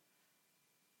incredulidad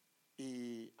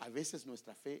y a veces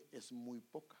nuestra fe es muy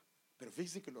poca. Pero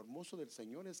fíjese que lo hermoso del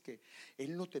Señor es que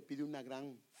Él no te pide una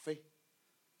gran fe,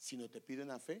 sino te pide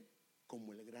una fe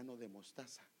como el grano de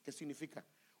mostaza. ¿Qué significa?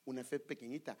 Una fe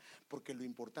pequeñita, porque lo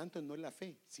importante no es la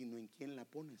fe, sino en quién la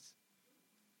pones.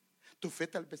 Tu fe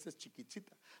tal vez es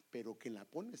chiquitita, pero quien la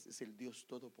pones es el Dios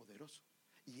Todopoderoso,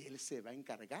 y Él se va a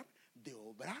encargar de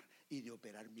obrar y de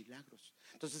operar milagros.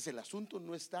 Entonces el asunto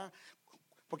no está,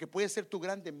 porque puede ser tu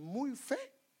grande muy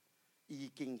fe,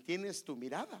 y quien tienes tu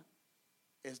mirada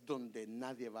es donde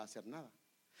nadie va a hacer nada.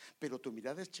 Pero tu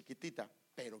mirada es chiquitita,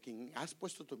 pero quien has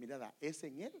puesto tu mirada es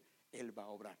en Él, Él va a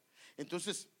obrar.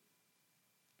 Entonces,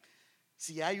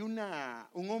 si hay un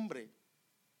hombre,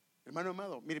 hermano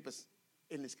amado, mire pues,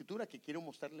 en la escritura que quiero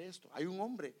mostrarle esto, hay un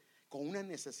hombre con una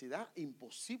necesidad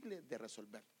imposible de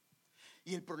resolver.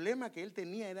 Y el problema que él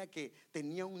tenía era que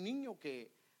tenía un niño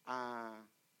que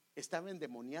estaba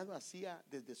endemoniado hacía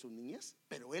desde su niñez,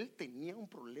 pero él tenía un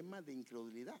problema de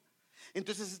incredulidad.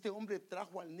 Entonces este hombre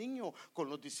trajo al niño con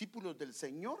los discípulos del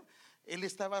Señor. Él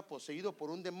estaba poseído por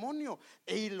un demonio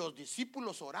y los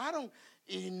discípulos oraron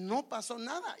y no pasó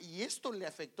nada. Y esto le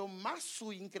afectó más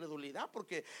su incredulidad,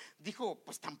 porque dijo: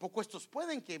 pues tampoco estos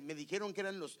pueden, que me dijeron que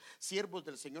eran los siervos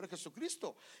del Señor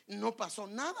Jesucristo. No pasó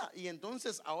nada. Y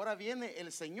entonces ahora viene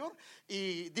el Señor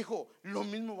y dijo: lo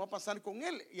mismo va a pasar con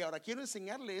él. Y ahora quiero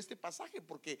enseñarle este pasaje,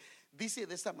 porque dice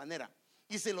de esta manera: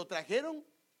 y se lo trajeron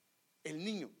el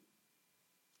niño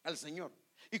al Señor.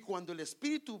 Y cuando el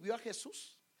espíritu vio a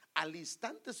Jesús, al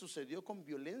instante sacudió con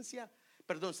violencia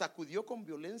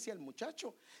al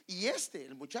muchacho, y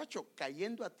el muchacho,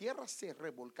 cayendo a tierra, se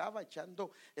revolcaba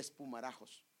echando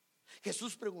espumarajos.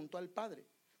 Jesús preguntó al padre: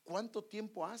 ¿cuánto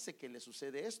tiempo hace que le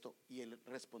sucede esto? Y él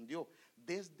respondió: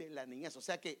 desde la niñez. O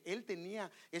sea que él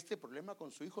tenía este problema con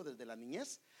su hijo desde la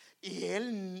niñez,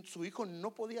 y su hijo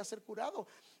no podía ser curado,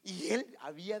 y él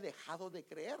había dejado de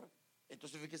creer.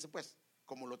 Entonces fíjese pues,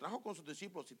 como lo trajo con sus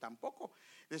discípulos y tampoco,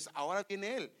 entonces ahora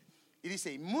viene él y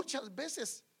dice: y muchas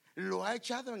veces lo ha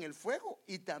echado en el fuego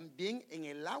y también en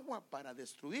el agua para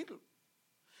destruirlo.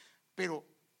 Pero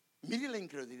mire la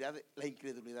incredulidad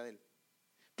de él.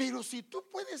 Pero si tú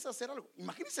puedes hacer algo,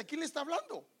 imagínense a quién le está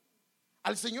hablando: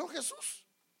 al Señor Jesús.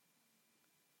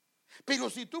 Pero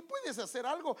si tú puedes hacer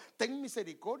algo, ten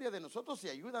misericordia de nosotros y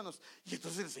ayúdanos. Y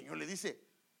entonces el Señor le dice: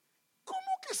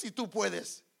 ¿cómo que si tú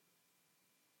puedes?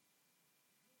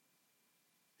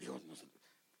 Digo,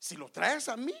 si lo traes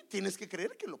a mí, tienes que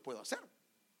creer que lo puedo hacer.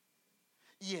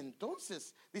 Y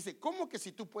entonces dice: ¿cómo que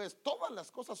si tú puedes? Todas las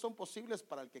cosas son posibles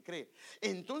para el que cree.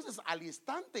 Entonces al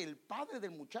instante el padre del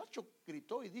muchacho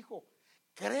gritó y dijo: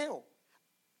 creo,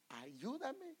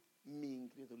 ayúdame mi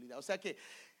incredulidad. O sea que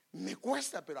me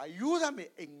cuesta, pero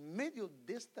ayúdame en medio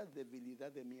de esta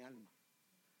debilidad de mi alma.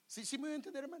 Sí me voy a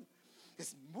entender, hermano.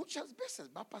 Muchas veces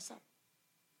va a pasar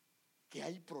que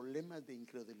hay problemas de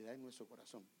incredulidad en nuestro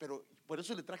corazón. Pero por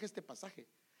eso le traje este pasaje,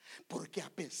 porque a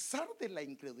pesar de la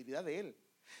incredulidad de él,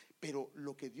 pero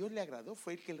lo que Dios le agradó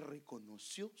fue que él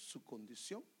reconoció su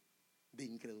condición de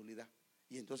incredulidad.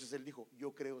 Y entonces él dijo: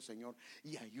 yo creo, Señor,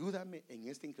 y ayúdame en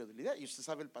esta incredulidad. Y usted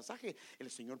sabe el pasaje, el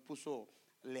Señor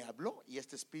le habló y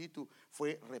este espíritu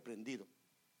fue reprendido.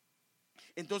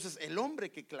 Entonces el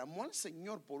hombre que clamó al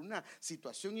Señor por una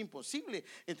situación imposible,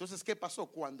 entonces ¿qué pasó?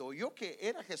 Cuando oyó que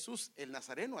era Jesús el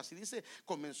Nazareno, así dice,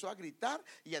 comenzó a gritar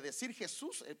y a decir: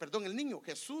 Jesús, perdón, el niño,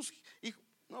 Jesús, hijo,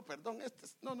 no, perdón,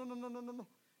 no.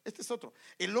 Este es otro.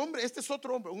 Este es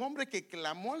otro hombre, un hombre que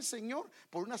clamó al Señor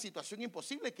por una situación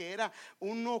imposible, que era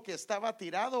uno que estaba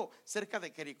tirado cerca de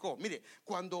Jericó. Mire,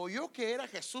 cuando oyó que era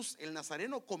Jesús el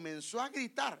Nazareno, comenzó a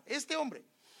gritar este hombre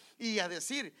y a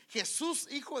decir: Jesús,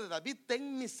 hijo de David,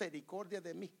 ten misericordia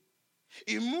de mí.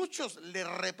 Y muchos le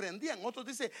reprendían, otros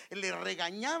dice le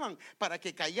regañaban para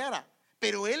que callara,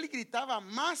 pero él gritaba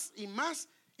más y más: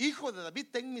 Hijo de David,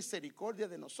 ten misericordia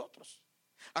de nosotros.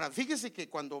 Ahora fíjese que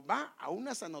cuando va a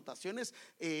unas anotaciones,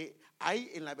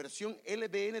 hay en la versión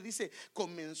LBN, dice: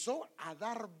 comenzó a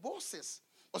dar voces.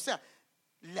 O sea,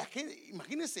 la gente,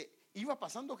 imagínense, iba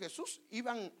pasando Jesús,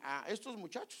 iban a estos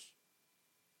muchachos,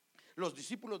 los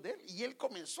discípulos de él, y él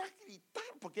comenzó a gritar,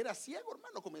 porque era ciego,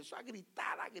 hermano. Comenzó a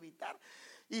gritar,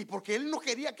 y porque él no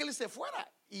quería que él se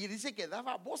fuera, y dice que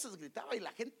daba voces, gritaba, y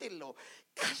la gente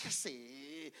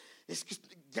cállase, es que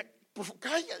ya, pues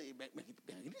calla.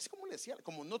 Imagínense cómo le decía,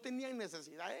 como no tenían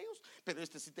necesidad ellos, pero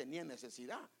este sí tenía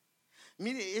necesidad.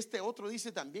 Mire, este otro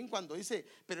dice también, cuando dice,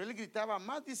 pero él gritaba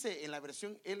más, dice en la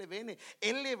versión LBN,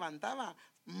 él levantaba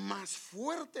más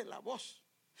fuerte la voz.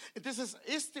 Entonces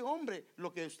este hombre,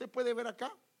 lo que usted puede ver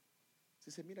acá,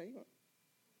 si se mira ahí, ¿no?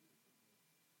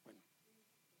 Bueno,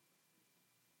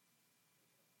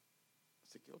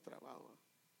 se quedó trabado,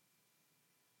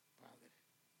 Padre,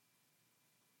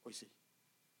 hoy sí.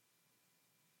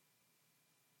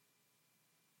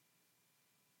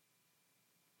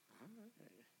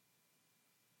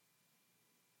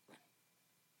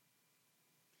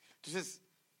 Entonces,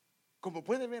 como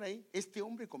puede ver ahí, este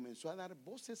hombre comenzó a dar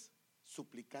voces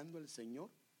suplicando al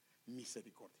Señor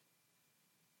misericordia.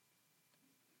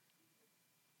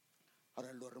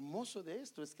 Ahora, lo hermoso de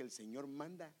esto es que el Señor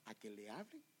manda a que le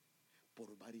hable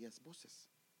por varias voces.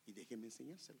 Y déjeme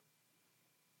enseñárselo.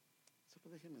 Solo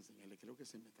déjeme enseñarle, creo que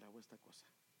se me trabó esta cosa.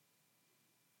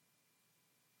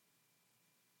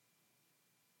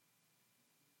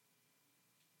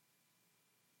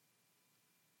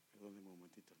 Perdóneme un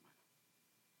momentito, hermano.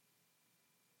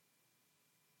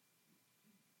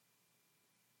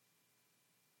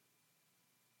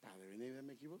 Padre, ven y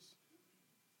dame aquí vos.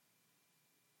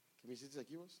 ¿Qué me hiciste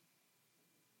aquí vos?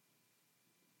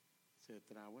 Se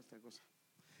trabó esta cosa.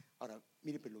 Ahora,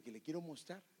 mire, pero lo que le quiero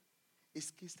mostrar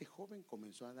es que este joven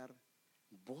comenzó a dar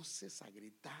voces, a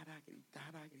gritar,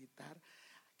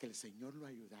 que el Señor lo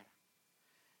ayudara.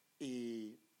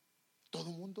 Y todo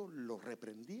el mundo lo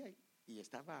reprendía y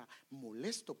estaba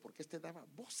molesto porque daba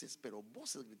voces, pero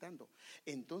voces gritando.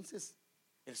 Entonces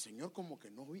el Señor como que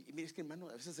no oía. Y mire, es que, hermano,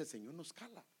 a veces el Señor nos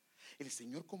cala. El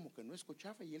Señor como que no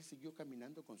escuchaba y él siguió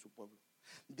caminando con su pueblo.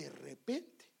 De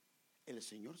repente el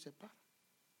Señor se para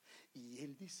y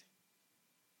él dice: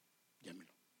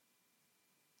 llámelo.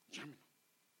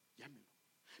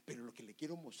 Pero lo que le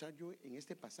quiero mostrar yo en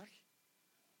este pasaje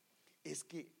es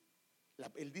que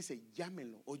él dice: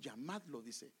 llámelo o llamadlo,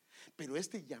 dice. Pero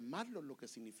llamadlo lo que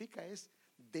significa es: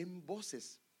 den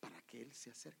voces para que él se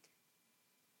acerque.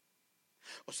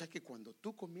 O sea que cuando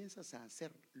tú comienzas a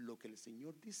hacer lo que el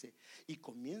Señor dice y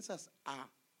comienzas a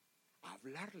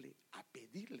hablarle, a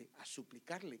pedirle, a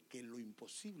suplicarle que lo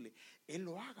imposible Él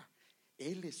lo haga,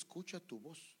 Él escucha tu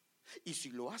voz. Y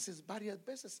si lo haces varias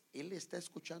veces, Él está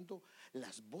escuchando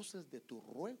las voces de tu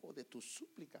ruego, de tu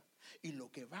súplica. Y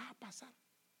lo que va a pasar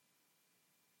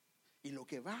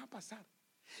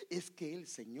es que el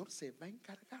Señor se va a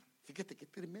encargar, fíjate qué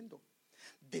tremendo,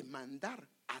 de mandar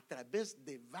a través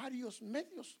de varios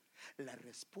medios la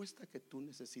respuesta que tú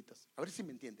necesitas. A ver si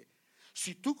me entiende.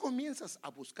 Si tú comienzas a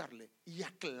buscarle y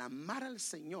a clamar al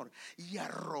Señor y a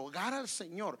rogar al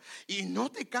Señor y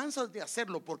no te cansas de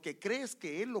hacerlo porque crees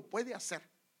que Él lo puede hacer,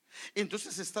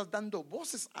 entonces estás dando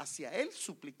voces hacia Él,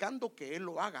 suplicando que Él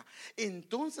lo haga.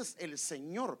 Entonces el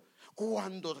Señor,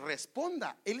 cuando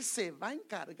responda, Él se va a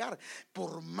encargar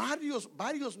por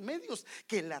varios medios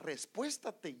que la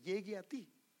respuesta te llegue a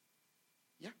ti.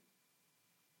 ¿Ya?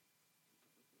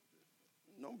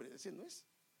 No, hombre, ese no es.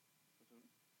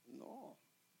 No.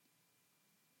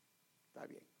 Está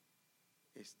bien.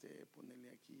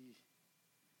 Ponerle aquí.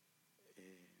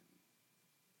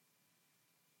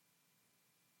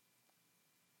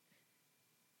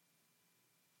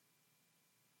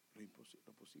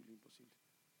 Lo posible, imposible.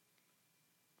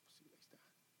 Ahí está.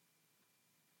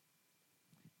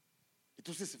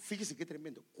 Entonces, fíjese qué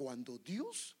tremendo. Cuando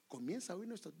Dios comienza a oír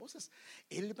nuestras voces,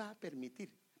 Él va a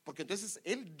permitir, porque entonces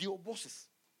Él dio voces,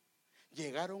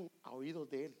 llegaron a oídos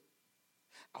de Él.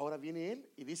 Ahora viene Él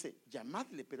y dice,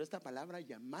 llamadle, pero esta palabra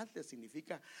llamadle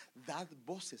significa dad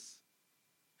voces.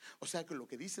 O sea que lo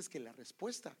que dice es que la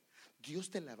respuesta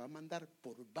Dios te la va a mandar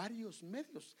por varios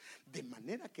medios, de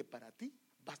manera que para ti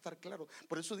va a estar claro.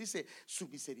 Por eso dice, su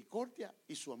misericordia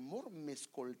y su amor me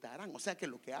escoltarán. O sea que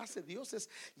lo que hace Dios es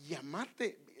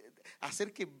llamarte,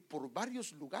 hacer que por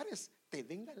varios lugares te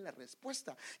venga la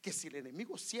respuesta. Que si el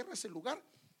enemigo cierra ese lugar,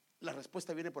 la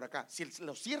respuesta viene por acá. Si él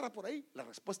lo cierra por ahí, la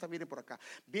respuesta viene por acá.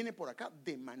 Viene por acá,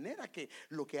 de manera que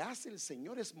lo que hace el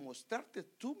Señor es mostrarte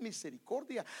tu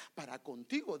misericordia para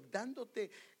contigo,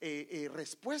 dándote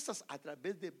respuestas a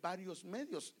través de varios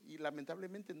medios. Y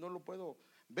lamentablemente no lo puedo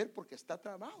ver porque está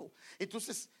trabado.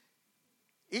 Entonces,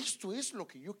 esto es lo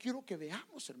que yo quiero que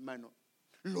veamos, hermano.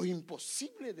 Lo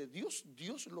imposible de Dios,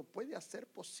 Dios lo puede hacer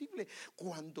posible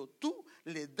cuando tú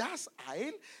le das a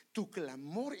Él tu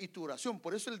clamor y tu oración.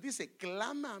 Por eso Él dice,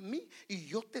 clama a mí y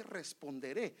yo te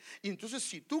responderé. Y entonces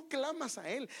si tú clamas a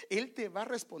Él, Él te va a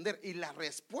responder. Y la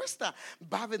respuesta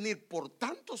va a venir por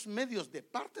tantos medios de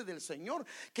parte del Señor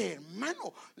que,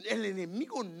 hermano, el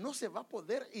enemigo no se va a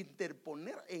poder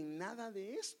interponer en nada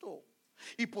de esto.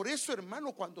 Y por eso,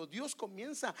 hermano, cuando Dios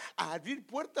comienza a abrir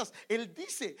puertas, Él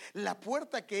dice, la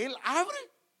puerta que Él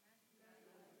abre.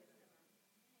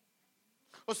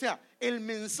 O sea, el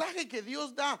mensaje que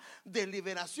Dios da de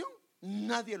liberación,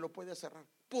 nadie lo puede cerrar.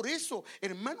 Por eso,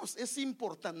 hermanos, es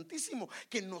importantísimo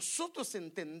que nosotros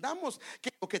entendamos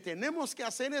que lo que tenemos que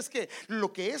hacer es que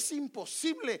lo que es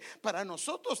imposible para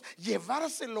nosotros,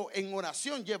 llevárselo en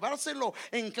oración, llevárselo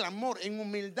en clamor, en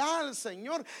humildad al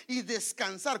Señor y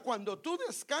descansar. Cuando tú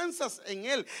descansas en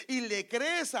Él y le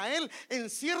crees a Él, en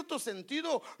cierto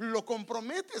sentido lo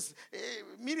comprometes.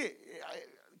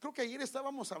 Creo que ayer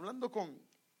estábamos hablando con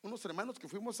unos hermanos que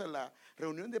fuimos a la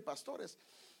reunión de pastores.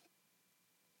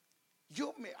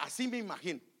 Así me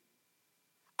imagino.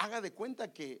 Haga de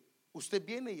cuenta que usted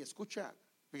viene y escucha.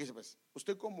 Fíjese pues,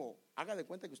 haga de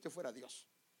cuenta que usted fuera Dios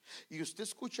y usted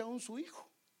escucha a su hijo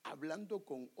hablando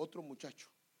con otro muchacho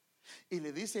y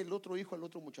le dice el otro hijo al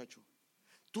otro muchacho,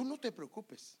 tú no te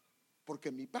preocupes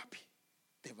porque mi papi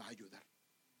te va a ayudar.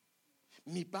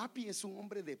 Mi papi es un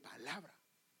hombre de palabra.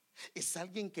 Es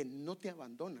alguien que no te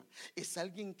abandona, es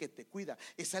alguien que te cuida,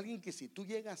 es alguien que si tú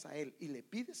llegas a él y le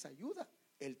pides ayuda,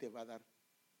 Él te va a dar.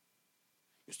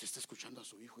 Y usted está escuchando a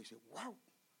su hijo y dice, wow,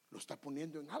 lo está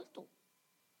poniendo en alto.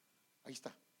 Ahí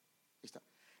está.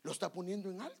 Lo está poniendo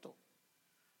en alto.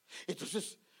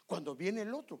 Entonces, cuando viene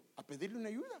el otro a pedirle una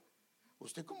ayuda,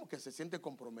 usted como que se siente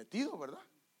comprometido, ¿verdad?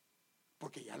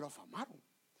 Porque ya lo afamaron.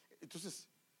 Entonces,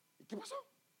 ¿qué pasó?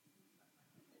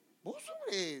 Vos,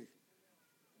 hombre, es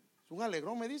un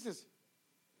alegrón, me dices.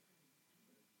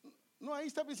 No, ahí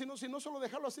está, si no solo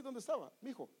dejarlo así donde estaba,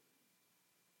 mijo.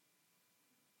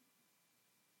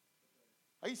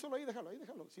 Ahí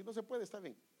déjalo. Si no se puede, está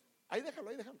bien. Ahí déjalo.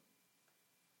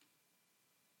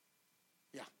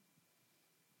 Ya.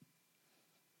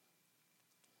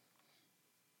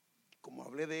 Como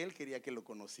hablé de él, quería que lo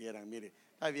conocieran. Mire,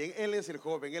 está bien, él es el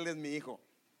joven, él es mi hijo.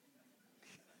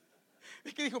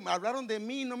 Es que dijo, me hablaron de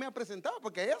mí y no me ha presentado,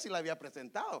 porque a ella sí la había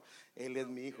presentado. Él es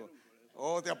mi hijo.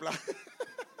 Oh, te aplaudo.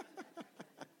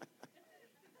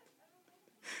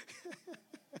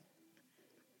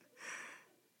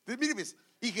 Entonces, mire, pues,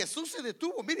 y Jesús se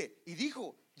detuvo, mire, y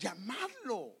dijo,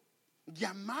 llamadlo.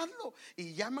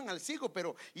 Y llaman al ciego,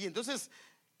 y entonces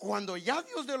cuando ya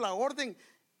Dios dio la orden,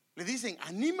 le dicen,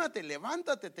 anímate,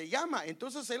 levántate, te llama.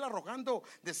 Entonces él, arrojando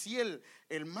de sí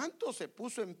el manto, se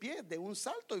puso en pie de un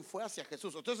salto y fue hacia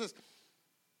Jesús. Entonces,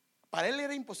 ¿para él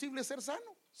era imposible ser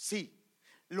sano? Sí.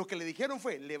 Lo que le dijeron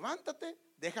fue, levántate,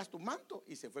 dejas tu manto,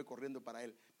 y se fue corriendo para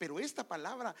él. Pero esta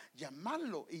palabra,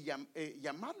 llamarlo y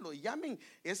llamen,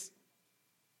 es,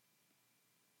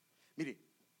 mire,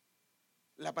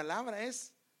 la palabra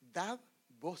es dad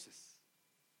voces.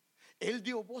 Él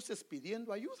dio voces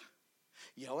pidiendo ayuda.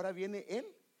 Y ahora viene él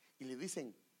y le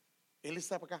dicen, él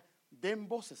está acá, den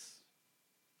voces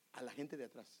a la gente de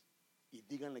atrás y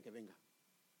díganle que venga.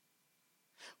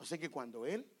 O sea que cuando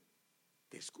él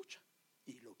te escucha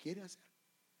y lo quiere hacer,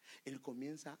 él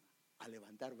comienza a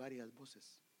levantar varias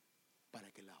voces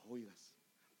para que las oigas,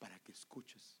 para que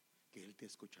escuches que él te ha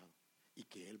escuchado y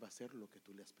que él va a hacer lo que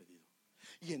tú le has pedido.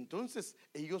 Y entonces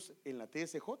ellos en la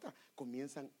TSJ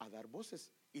comienzan a dar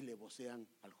voces y le vocean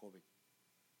al joven.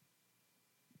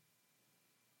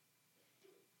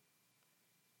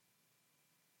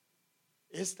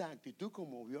 Esta actitud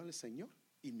conmovió al Señor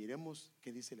y miremos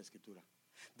qué dice la Escritura.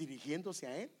 Dirigiéndose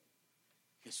a él,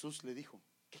 Jesús le dijo: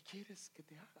 ¿qué quieres que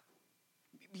te haga?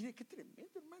 Mire qué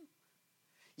tremendo, hermano.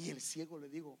 Y el ciego le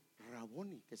dijo: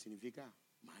 Raboni, que significa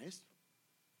maestro,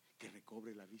 que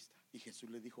recobre la vista. Y Jesús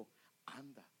le dijo: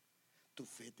 anda, tu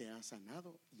fe te ha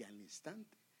sanado. Y al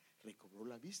instante recobró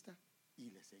la vista y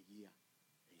le seguía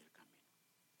en el camino.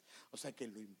 O sea que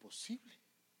lo imposible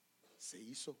se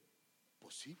hizo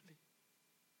posible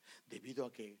debido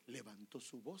a que levantó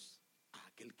su voz a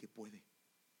aquel que puede.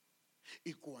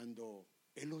 Y cuando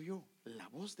él oyó la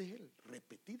voz de él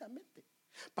repetidamente,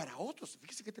 para otros,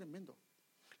 fíjese qué tremendo,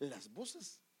 las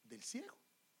voces del ciego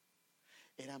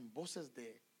eran voces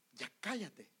de ya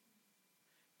cállate,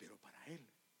 pero para él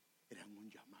eran un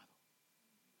llamado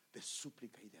de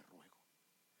súplica y de ruego.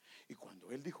 Y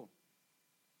cuando él dijo,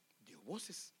 dio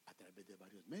voces a través de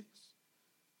varios medios: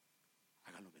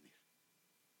 háganlo venir,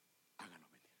 háganlo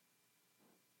venir.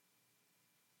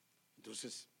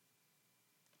 Entonces,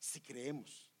 si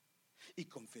creemos y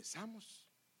confesamos,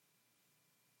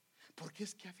 porque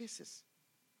es que a veces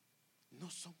no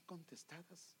son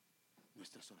contestadas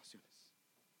nuestras oraciones.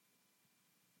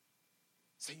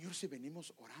 Señor, si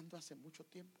venimos orando hace mucho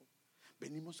tiempo,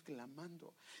 venimos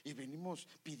clamando y venimos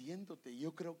pidiéndote,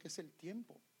 yo creo que es el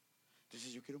tiempo.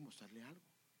 Entonces yo quiero mostrarle algo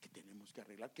que tenemos que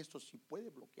arreglar, que esto sí puede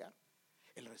bloquear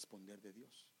el responder de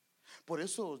Dios. Por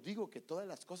eso os digo que todas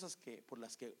las cosas por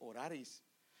las que oraréis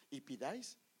y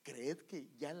pidáis, creed que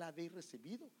ya la habéis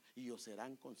recibido y os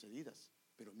serán concedidas.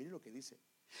 Pero mire lo que dice: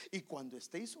 y cuando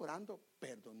estéis orando,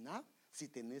 perdonad si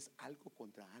tenéis algo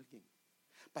contra alguien,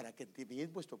 para que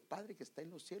también vuestro Padre que está en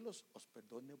los cielos os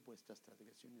perdone vuestras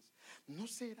transgresiones. ¿No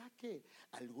será que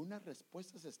algunas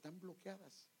respuestas están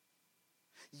bloqueadas?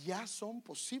 Ya son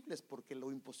posibles, porque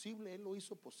lo imposible Él lo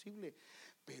hizo posible,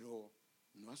 pero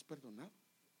no has perdonado.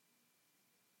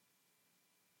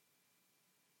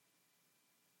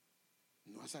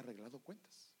 No has arreglado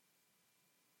cuentas.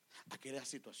 Aquella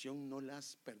situación no la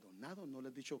has perdonado, no le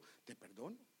has dicho te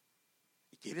perdono.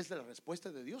 Y quieres la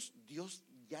respuesta de Dios. Dios,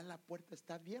 ya la puerta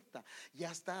está abierta,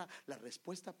 ya está la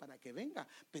respuesta para que venga,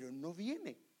 pero no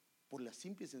viene por la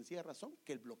simple y sencilla razón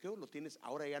que el bloqueo lo tienes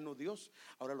ahora ya no Dios,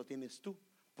 ahora lo tienes tú,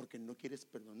 porque no quieres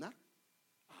perdonar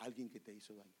a alguien que te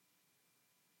hizo daño.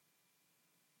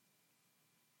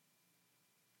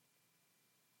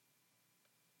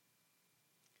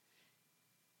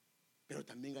 Pero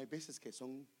también hay veces que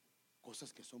son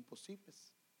cosas que son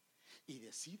posibles y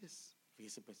decides,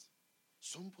 fíjese pues,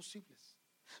 son posibles.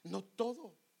 No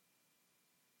todo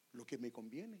lo que me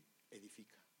conviene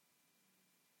edifica.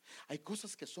 Hay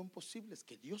cosas que son posibles,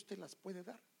 que Dios te las puede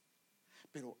dar,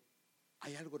 pero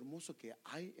hay algo hermoso que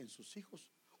hay en sus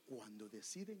hijos cuando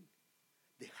deciden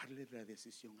dejarle la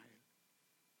decisión a Él.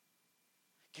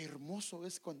 Qué hermoso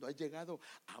es cuando has llegado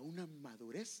a una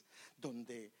madurez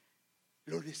donde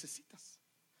lo necesitas.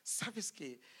 Sabes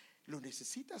que lo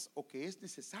necesitas o que es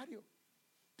necesario,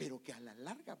 pero que a la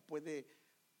larga puede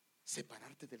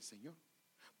separarte del Señor,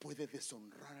 puede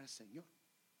deshonrar al Señor.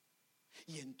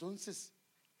 Y entonces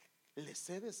le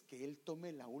cedes que Él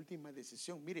tome la última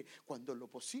decisión. Mire, cuando lo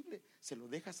posible se lo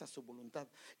dejas a su voluntad.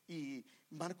 Y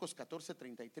Marcos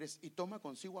 14:33, y toma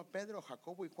consigo a Pedro,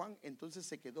 Jacobo y Juan. Entonces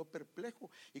se quedó perplejo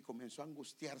y comenzó a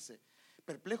angustiarse.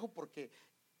 Perplejo porque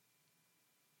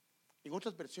en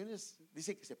otras versiones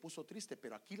dice que se puso triste,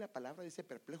 pero aquí la palabra dice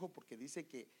perplejo porque dice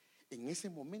que en ese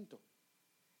momento,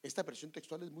 esta versión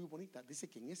textual es muy bonita, dice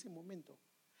que en ese momento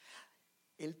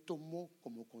Él tomó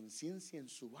como conciencia en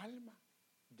su alma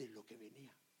de lo que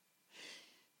venía.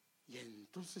 Y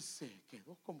entonces se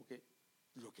quedó como que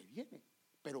lo que viene,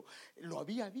 pero lo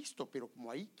había visto, pero como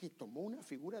ahí que tomó una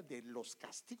figura de los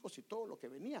castigos y todo lo que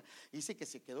venía, dice que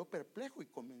se quedó perplejo y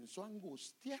comenzó a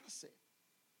angustiarse.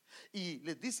 Y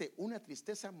les dice: una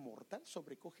tristeza mortal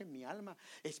sobrecoge mi alma,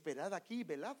 esperad aquí y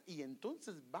velad. Y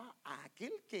entonces va a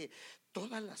aquel que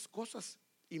todas las cosas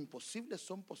imposibles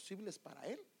son posibles para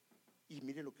él. Y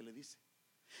mire lo que le dice: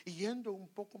 y yendo un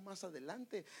poco más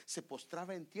adelante, se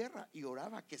postraba en tierra y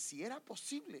oraba que si era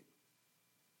posible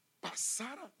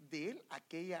pasara de él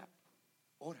aquella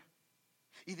hora.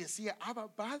 Y decía: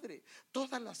 Abba, Padre,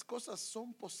 todas las cosas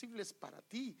son posibles para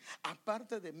ti.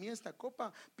 Aparte de mí esta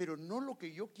copa, pero no lo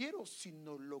que yo quiero,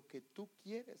 sino lo que tú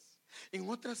quieres. En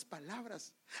otras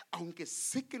palabras, aunque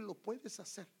sé que lo puedes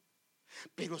hacer,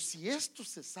 pero si esto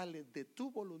se sale de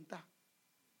tu voluntad,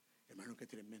 hermano, qué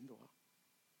tremendo, ¿eh?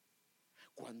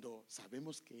 Cuando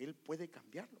sabemos que Él puede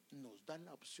cambiarlo, nos da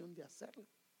la opción de hacerlo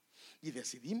y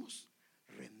decidimos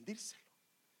rendírselo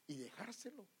y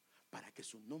dejárselo para que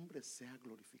su nombre sea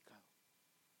glorificado.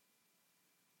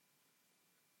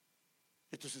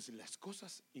 Entonces, las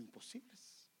cosas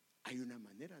imposibles, hay una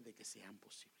manera de que sean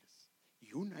posibles,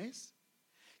 y una es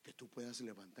que tú puedas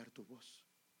levantar tu voz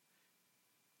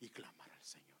y clamar al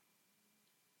Señor.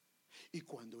 Y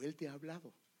cuando Él te ha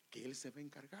hablado que Él se va a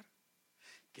encargar,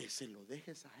 que se lo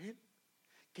dejes a Él,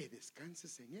 que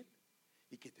descanses en Él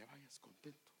y que te vayas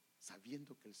contento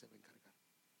sabiendo que Él se va a encargar.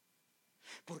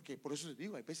 Porque por eso les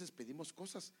digo, a veces pedimos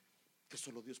cosas que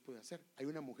solo Dios puede hacer. Hay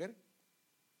una mujer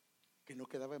que no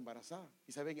quedaba embarazada,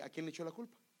 ¿y saben a quién le echó la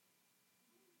culpa?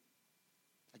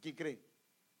 ¿A quién cree?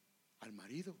 Al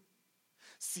marido.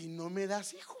 Si no me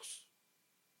das hijos,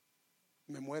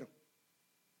 me muero.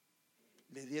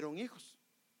 Le dieron hijos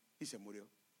y se murió.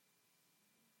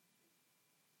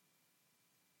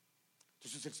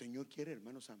 Entonces el Señor quiere,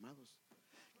 hermanos amados,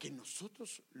 que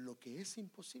nosotros lo que es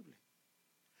imposible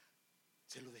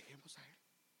se lo dejemos a Él.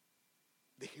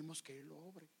 Dejemos que Él lo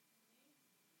obre.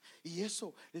 Y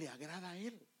eso le agrada a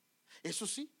Él. Eso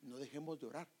sí, no dejemos de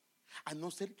orar, a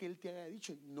no ser que Él te haya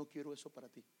dicho: no quiero eso para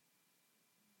ti.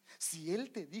 Si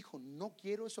Él te dijo: no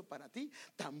quiero eso para ti,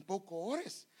 tampoco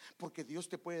ores, porque Dios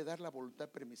te puede dar la voluntad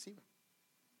permisiva.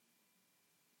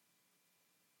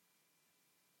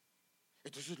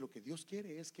 Entonces lo que Dios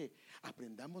quiere es que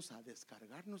aprendamos a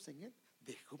descargarnos en Él,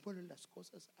 dejémosle las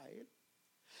cosas a Él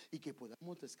y que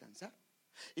podamos descansar.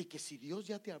 Y que si Dios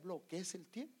ya te habló que es el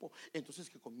tiempo, entonces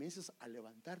que comiences a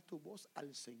levantar tu voz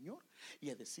al Señor y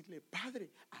a decirle: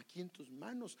 Padre, aquí en tus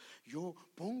manos yo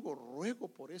pongo,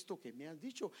 ruego por esto que me has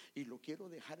dicho y lo quiero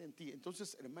dejar en ti.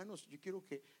 Entonces, hermanos, yo quiero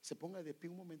que se ponga de pie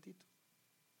un momentito.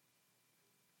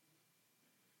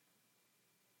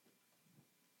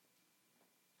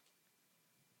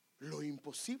 Lo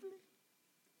imposible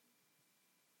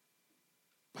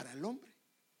para el hombre,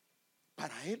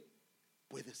 para Él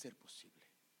puede ser posible.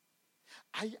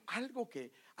 ¿Hay algo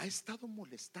que ha estado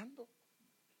molestando?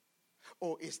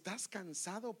 ¿O estás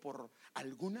cansado por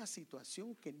alguna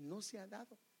situación que no se ha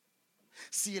dado?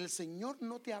 Si el Señor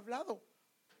no te ha hablado,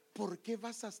 ¿por qué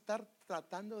vas a estar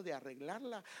tratando de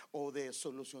arreglarla o de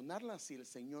solucionarla si el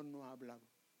Señor no ha hablado?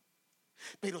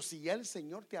 Pero si ya el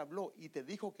Señor te habló y te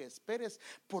dijo que esperes,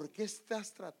 ¿por qué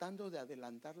estás tratando de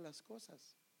adelantar las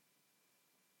cosas?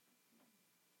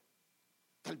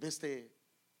 Tal vez te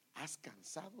has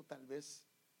cansado, tal vez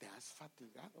te has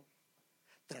fatigado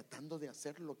tratando de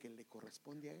hacer lo que le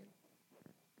corresponde a Él,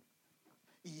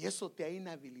 y eso te ha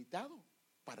inhabilitado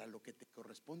para lo que te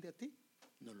corresponde a ti.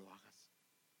 No lo hagas.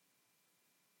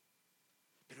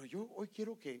 Pero yo hoy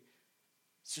quiero que,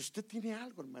 si usted tiene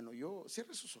algo, hermano,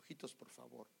 cierre sus ojitos, por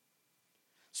favor.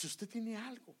 Si usted tiene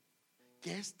algo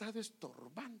que ha estado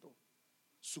estorbando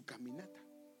su caminata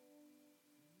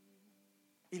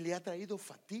y le ha traído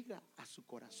fatiga a su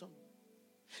corazón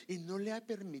y no le ha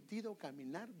permitido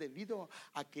caminar debido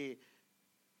a que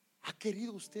ha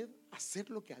querido usted hacer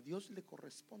lo que a Dios le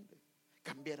corresponde: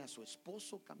 cambiar a su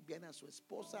esposo, cambiar a su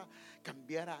esposa,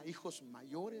 cambiar a hijos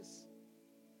mayores,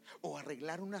 o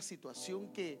arreglar una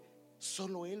situación que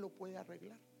solo Él lo puede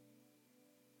arreglar.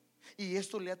 Y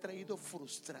esto le ha traído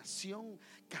frustración,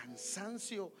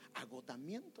 cansancio,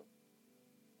 agotamiento.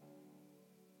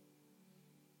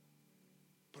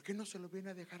 ¿Por qué no se lo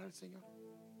viene a dejar al Señor?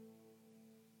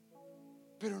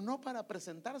 Pero no para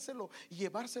presentárselo y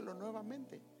llevárselo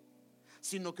nuevamente,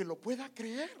 sino que lo pueda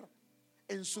creer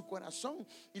en su corazón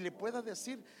y le pueda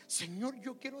decir: Señor,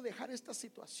 yo quiero dejar esta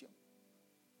situación.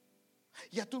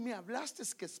 Ya tú me hablaste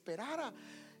que esperara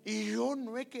y yo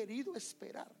no he querido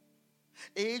esperar.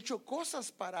 He hecho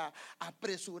cosas para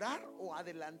apresurar o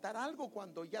adelantar algo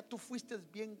cuando ya tú fuiste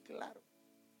bien claro.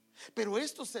 Pero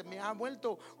esto se me ha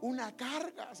vuelto una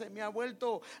carga, se me ha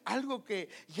vuelto algo que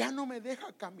ya no me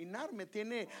deja caminar, me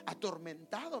tiene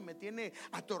atormentado, me tiene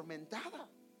atormentada.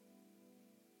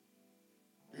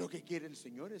 Lo que quiere el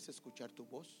Señor es escuchar tu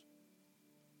voz.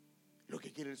 Lo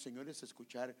que quiere el Señor es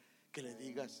escuchar que le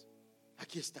digas: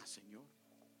 aquí está, Señor,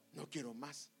 no quiero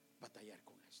más batallar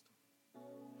con esto.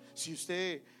 Si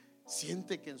usted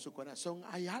siente que en su corazón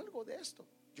hay algo de esto,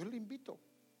 yo le invito,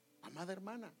 amada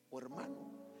hermana o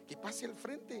hermano, que pase al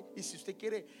frente, y si usted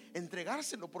quiere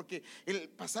entregárselo, porque el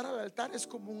pasar al altar es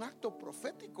como un acto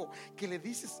profético que le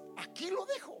dices: aquí lo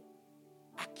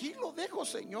dejo,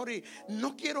 Señor, y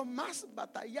no quiero más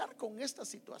batallar con esta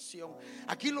situación.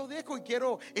 Aquí lo dejo y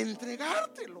quiero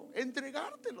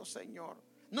entregártelo, Señor.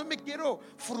 No me quiero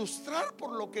frustrar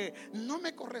por lo que no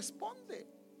me corresponde.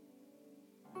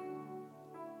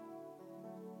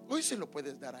 Hoy se lo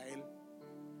puedes dar a Él.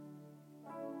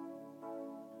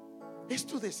 Es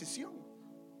tu decisión.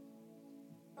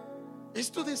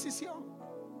 Es tu decisión.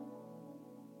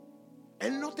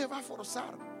 Él no te va a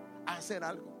forzar a hacer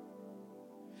algo.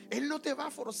 Él no te va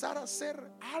a forzar a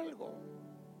hacer algo,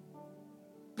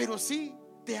 pero sí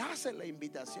te hace la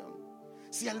invitación.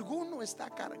 Si alguno está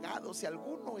cargado, si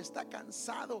alguno está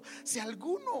cansado, si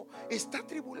alguno está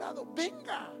atribulado,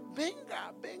 venga,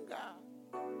 venga, venga.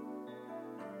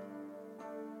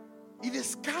 Y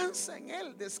descansa en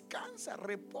Él, descansa,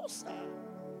 reposa.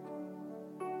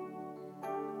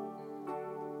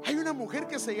 Hay una mujer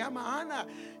que se llama Ana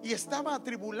y estaba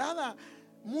atribulada,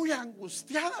 muy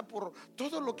angustiada por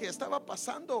todo lo que estaba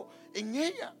pasando en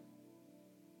ella.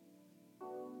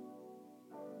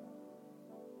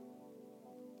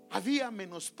 Había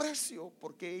menosprecio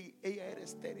porque ella era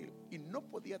estéril y no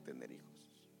podía tener hijos.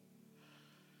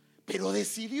 Pero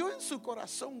decidió en su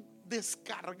corazón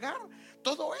descargar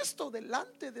todo esto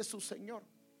delante de su Señor.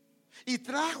 Y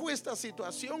trajo esta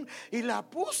situación y la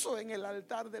puso en el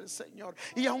altar del Señor.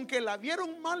 Y aunque la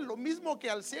vieron mal, lo mismo que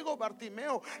al ciego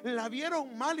Bartimeo, la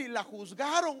vieron mal y la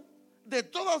juzgaron, de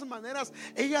todas maneras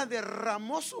ella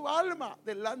derramó su alma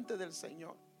delante del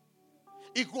Señor.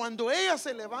 Y cuando ella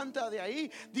se levanta de ahí,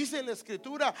 dice la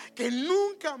Escritura que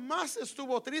nunca más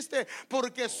estuvo triste,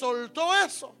 porque soltó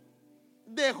eso,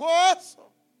 dejó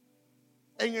eso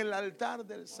en el altar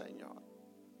del Señor.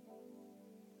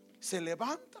 Se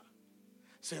levanta,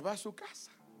 se va a su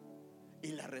casa y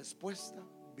la respuesta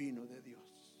vino de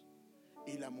Dios.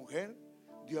 Y la mujer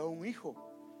dio a un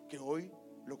hijo que hoy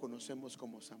lo conocemos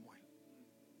como Samuel.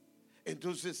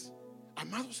 Entonces,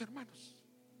 amados hermanos,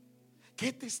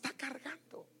 ¿qué te está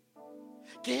cargando?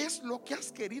 ¿Qué es lo que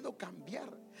has querido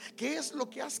cambiar? ¿Qué es lo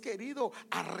que has querido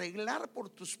arreglar por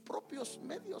tus propios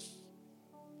medios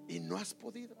y no has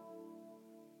podido?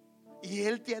 Y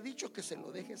Él te ha dicho que se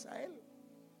lo dejes a Él,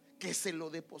 que se lo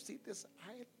deposites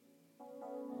a Él.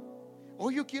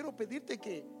 Hoy yo quiero pedirte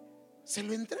que se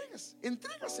lo entregues,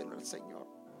 entrégaselo al Señor.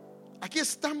 Aquí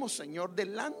estamos, Señor,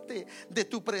 delante de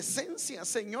tu presencia,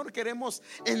 Señor. Queremos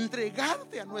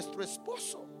entregarte a nuestro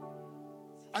esposo,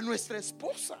 a nuestra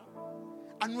esposa,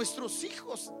 a nuestros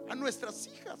hijos, a nuestras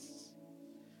hijas,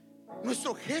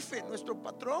 nuestro jefe, nuestro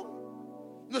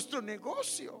patrón, nuestro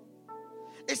negocio.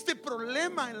 Este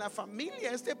problema en la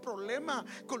familia, este problema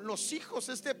con los hijos,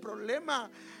 este problema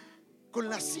con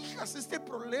las hijas, este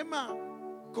problema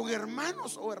con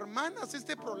hermanos o hermanas,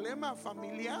 este problema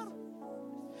familiar,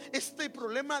 este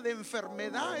problema de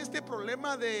enfermedad, este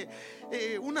problema de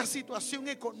una situación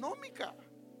económica.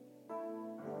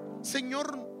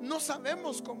 Señor, no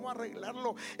sabemos cómo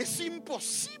arreglarlo. Es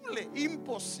imposible,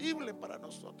 imposible para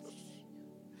nosotros.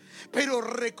 Pero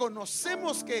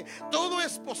reconocemos que todo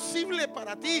es posible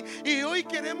para ti. Y hoy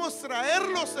queremos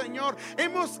traerlo, Señor.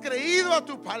 Hemos creído a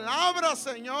tu palabra,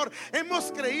 Señor.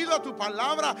 Hemos creído a tu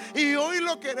palabra. Y hoy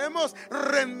lo queremos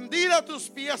rendir a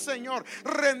tus pies, Señor.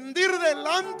 Rendir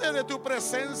delante de tu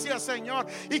presencia, Señor.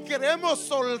 Y queremos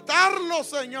soltarlo,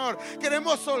 Señor.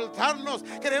 Queremos soltarnos.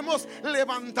 Queremos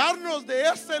levantarnos de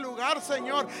este lugar,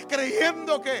 Señor,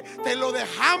 creyendo que te lo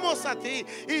dejamos a ti.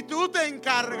 Y tú te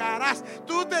encargarás.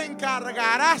 Tú te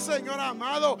encargarás, Señor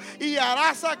amado, y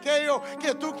harás aquello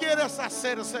que tú quieres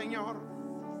hacer, Señor.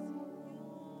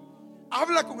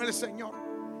 Habla con el Señor,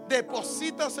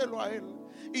 deposítaselo a Él.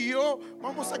 Y yo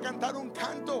vamos a cantar un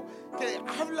canto que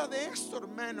habla de esto,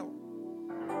 hermano.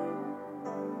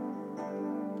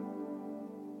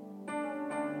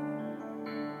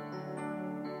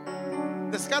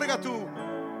 Descarga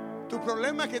tu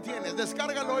problema que tienes,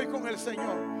 descárgalo hoy con el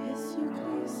Señor.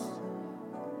 Jesucristo,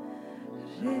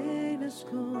 reinas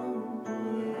con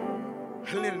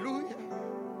poder. Aleluya.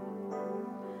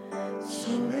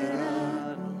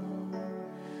 Soberano,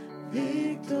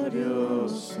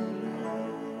 victorioso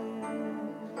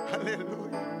Rey.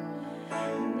 Aleluya.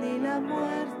 Ni la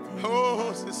muerte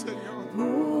Oh, sí, Señor.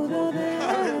 pudo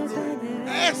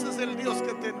detener Ese es el Dios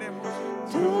que tenemos.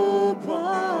 tu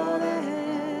poder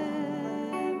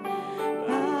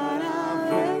para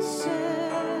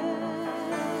vencer.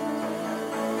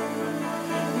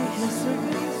 Y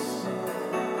Jesucristo,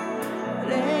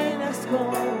 reinas con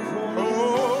poder.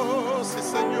 Oh, sí,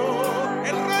 Señor.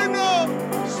 El reino.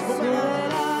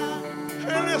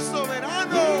 Él es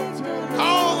soberano.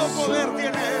 Todo poder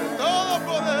tiene Él. Todo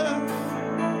poder.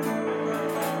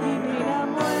 Y ni la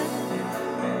muerte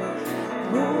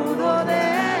pudo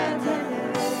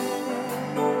detener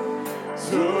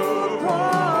su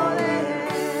poder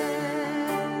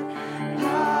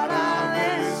para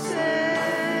vencer.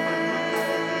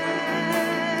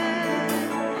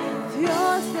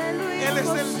 Dios de lo Él es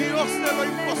el Dios de lo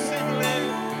imposible.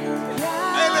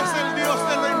 Él es el Dios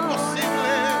de lo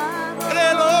imposible.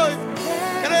 Créelo hoy.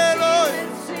 Créelo hoy.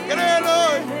 Créelo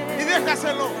hoy. Y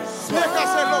déjaselo.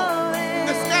 Déjaselo.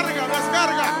 Descarga,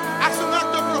 descarga. Haz un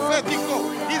acto profético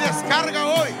y descarga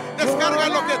hoy. Descarga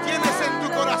lo que tienes en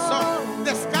tu corazón.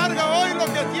 Descarga hoy lo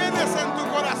que tienes en tu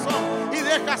corazón. Y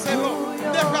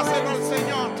Déjaselo al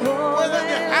Señor. Puedes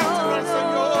dejárselo al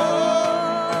Señor.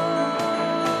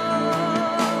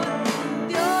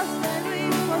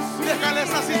 Déjale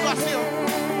esa situación.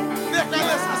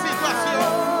 Déjale esa situación.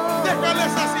 Déjale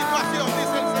esa situación,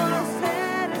 dice el Señor.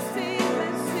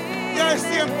 Ya es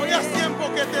tiempo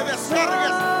que te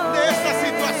descargues de esa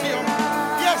situación.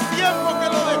 Ya es tiempo que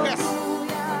lo dejes.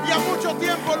 Ya mucho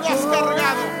tiempo lo has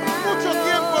cargado. Mucho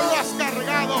tiempo lo has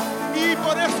cargado. Y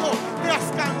por eso te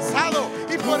has cansado.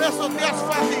 Y por eso te has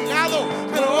fatigado.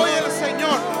 Pero hoy el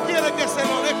Señor quiere que se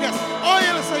lo dejes. Hoy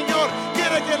el Señor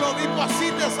quiere que lo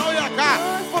deposites hoy acá.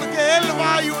 Porque Él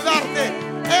va a ayudarte.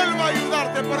 Él va a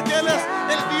ayudarte. Porque Él es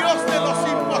el Dios de los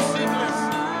imposibles.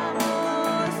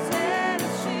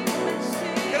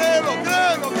 Créelo,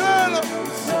 créelo, créelo.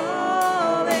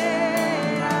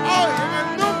 Hoy en el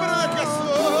nombre de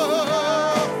Jesús.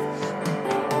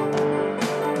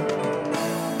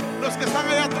 Los que están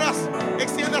allá atrás,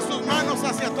 extienda sus manos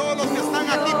hacia todos los que están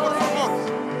aquí, por favor.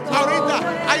 Ahorita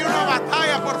hay una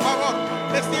batalla, por favor.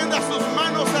 Extienda sus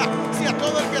manos hacia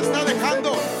todo el que está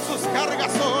dejando sus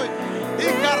cargas hoy. Y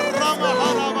carrama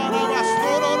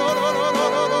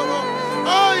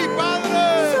 ¡ay, Padre!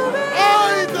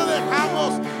 Hoy te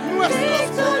dejamos nuestros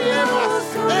problemas,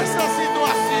 esa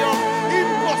situación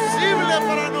imposible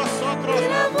para nosotros,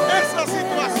 esa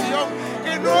situación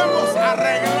que no hemos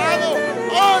arreglado.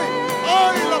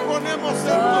 Hoy la ponemos en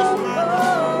tus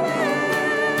manos.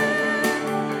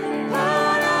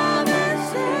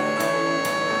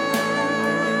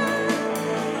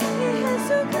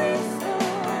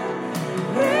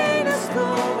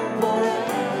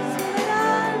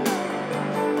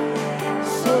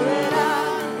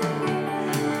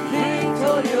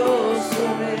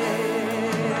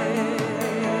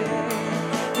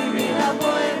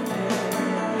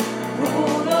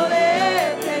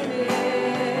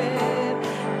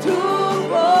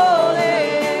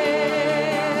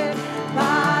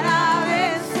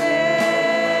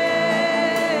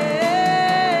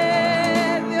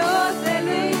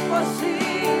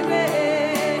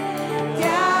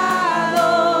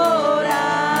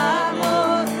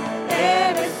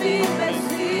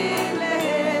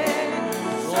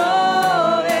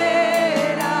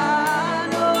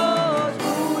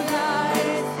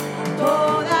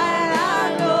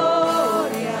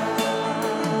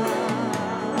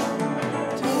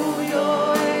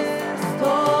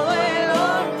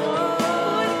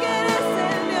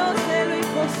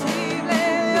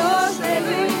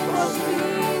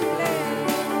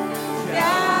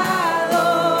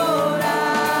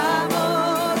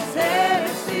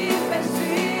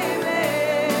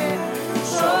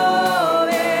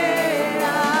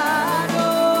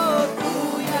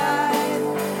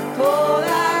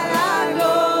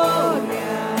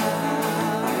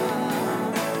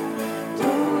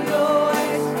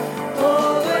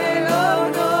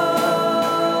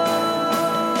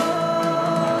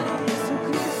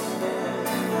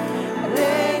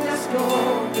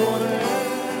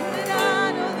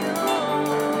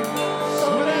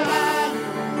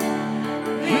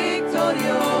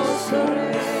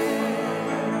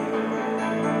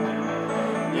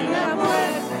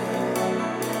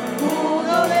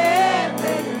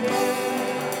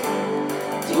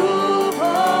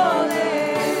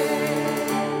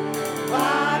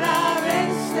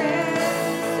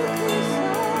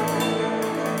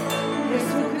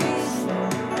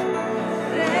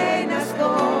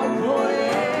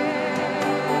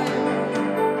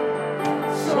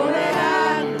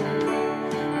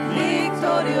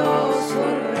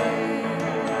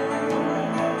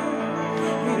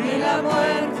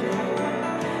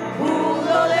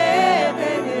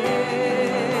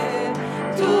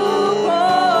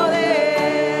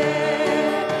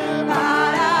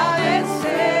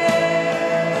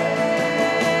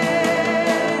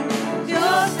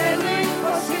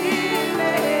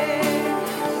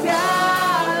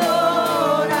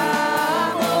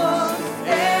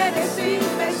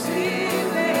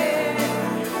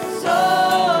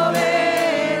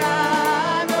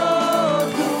 Soberano,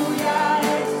 tuya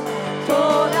es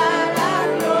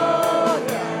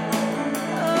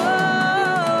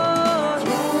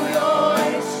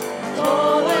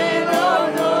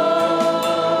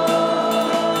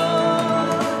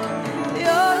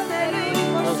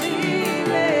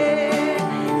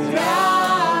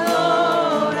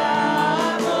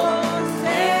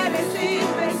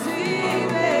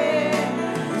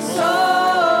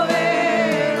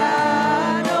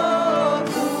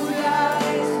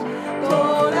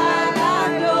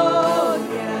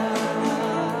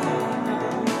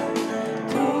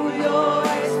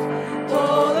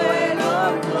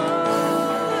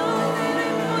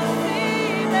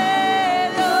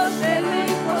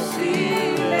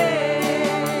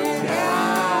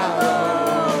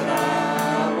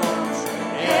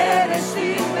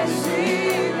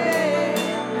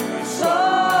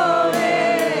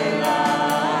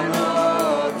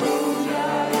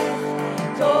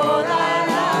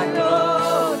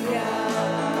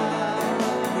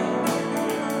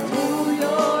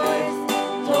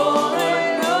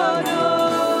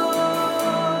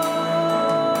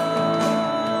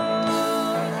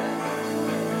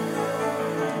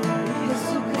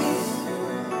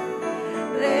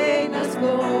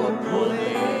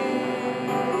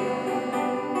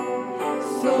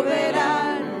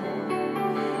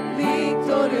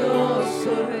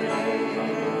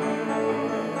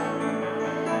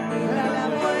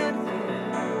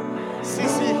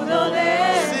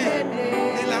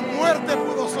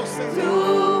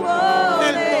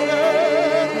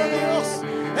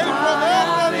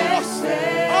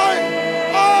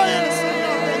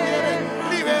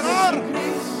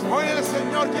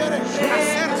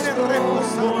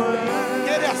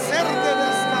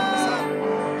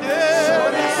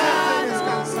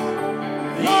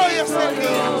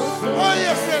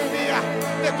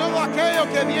aquello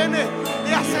que viene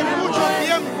de hace mucho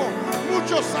tiempo,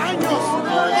 muchos años.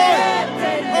 Hoy,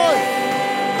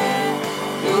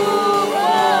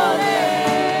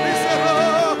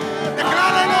 díselo,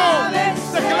 decláralo,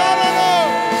 decláralo,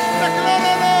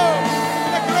 decláralo,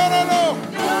 decláralo.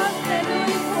 Dios de lo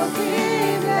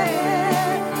imposible,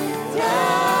 te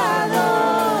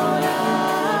adoramos.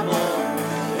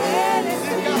 Eres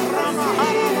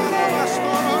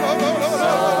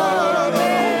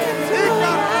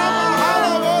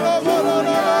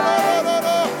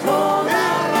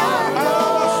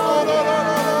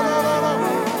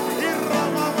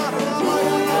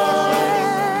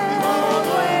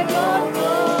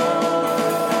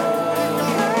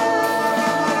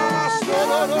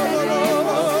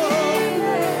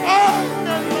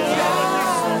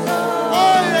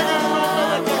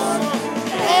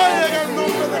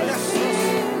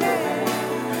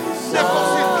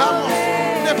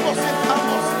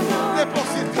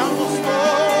Depositamos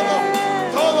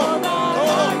todo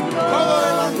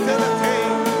delante de ti.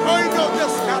 Hoy nos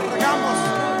descargamos.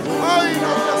 Hoy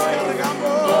nos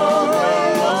descargamos.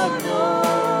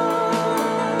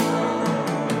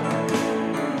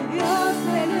 Dios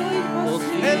de lo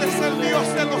imposible. Él es el Dios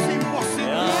de los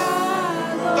imposibles.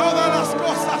 Todas las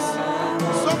cosas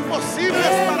son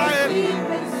posibles para Él.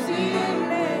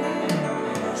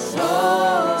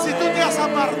 Si tú te has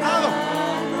apartado,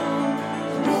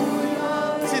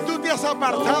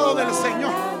 apartado del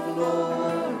Señor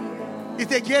y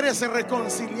te quieres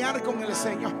reconciliar con el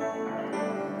Señor,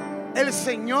 el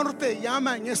Señor te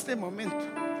llama en este momento.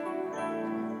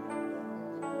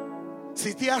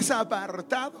 Si te has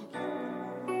apartado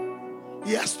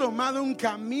y has tomado un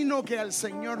camino que al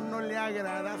Señor no le ha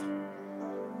agradado,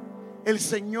 el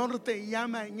Señor te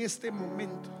llama en este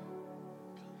momento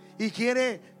y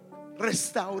quiere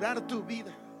restaurar tu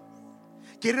vida.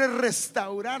 Quiere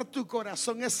restaurar tu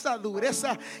corazón. Esa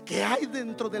dureza que hay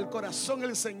dentro del corazón,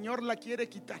 el Señor la quiere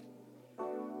quitar.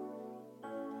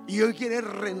 Y hoy quiere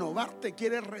renovarte,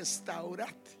 quiere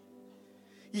restaurarte.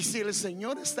 Y si el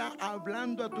Señor está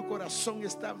hablando a tu corazón,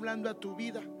 está hablando a tu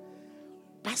vida,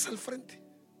 pasa al frente.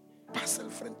 Pasa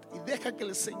al frente y deja que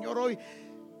el Señor hoy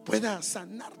pueda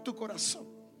sanar tu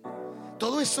corazón.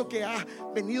 Todo eso que ha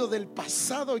venido del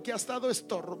pasado y que ha estado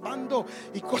estorbando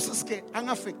y cosas que han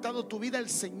afectado tu vida, el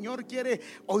Señor quiere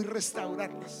hoy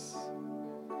restaurarlas.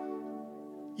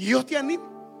 Y yo te animo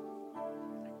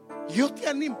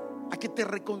a que te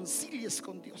reconcilies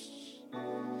con Dios.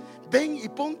 Ven y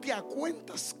ponte a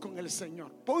cuentas con el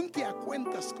Señor. Ponte a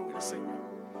cuentas con el Señor.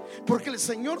 Porque el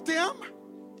Señor te ama.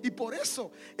 Y por eso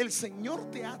el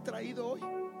Señor te ha traído hoy.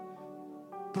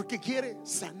 Porque quiere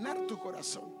sanar tu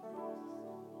corazón.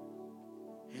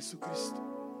 Jesucristo.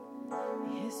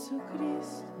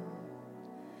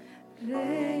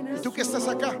 Y tú que estás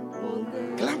acá,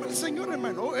 clama al Señor,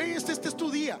 hermano. Este es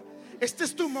tu día. Este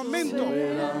es tu momento.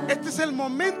 Este es el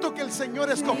momento que el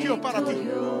Señor escogió para ti.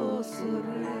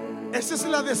 Esa es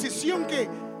la decisión que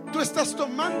tú estás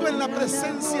tomando en la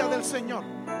presencia del Señor.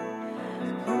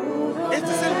 Este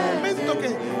es el momento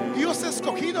que Dios ha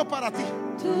escogido para ti,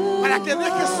 para que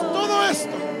dejes todo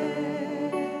esto.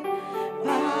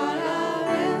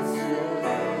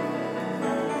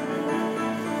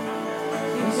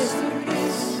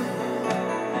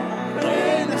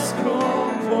 Reinas con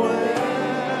poder,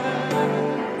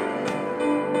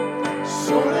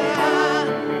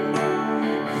 soberano,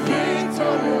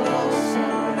 victorioso,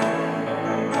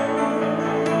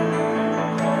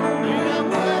 ni la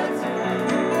muerte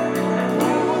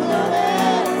pudo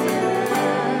detener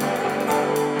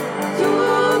tu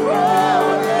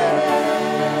poder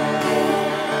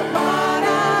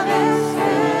para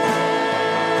vencer.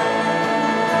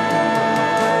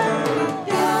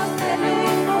 Dios de lo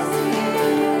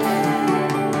imposible,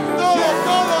 Todo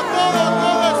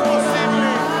es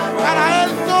posible. Para Él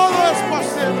todo es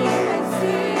posible.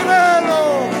 Créelo,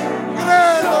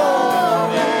 créelo.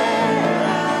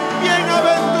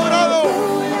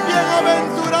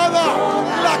 Bienaventurada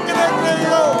la que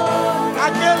creyó.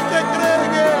 Aquel que cree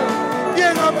en Él,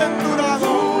 bienaventurado.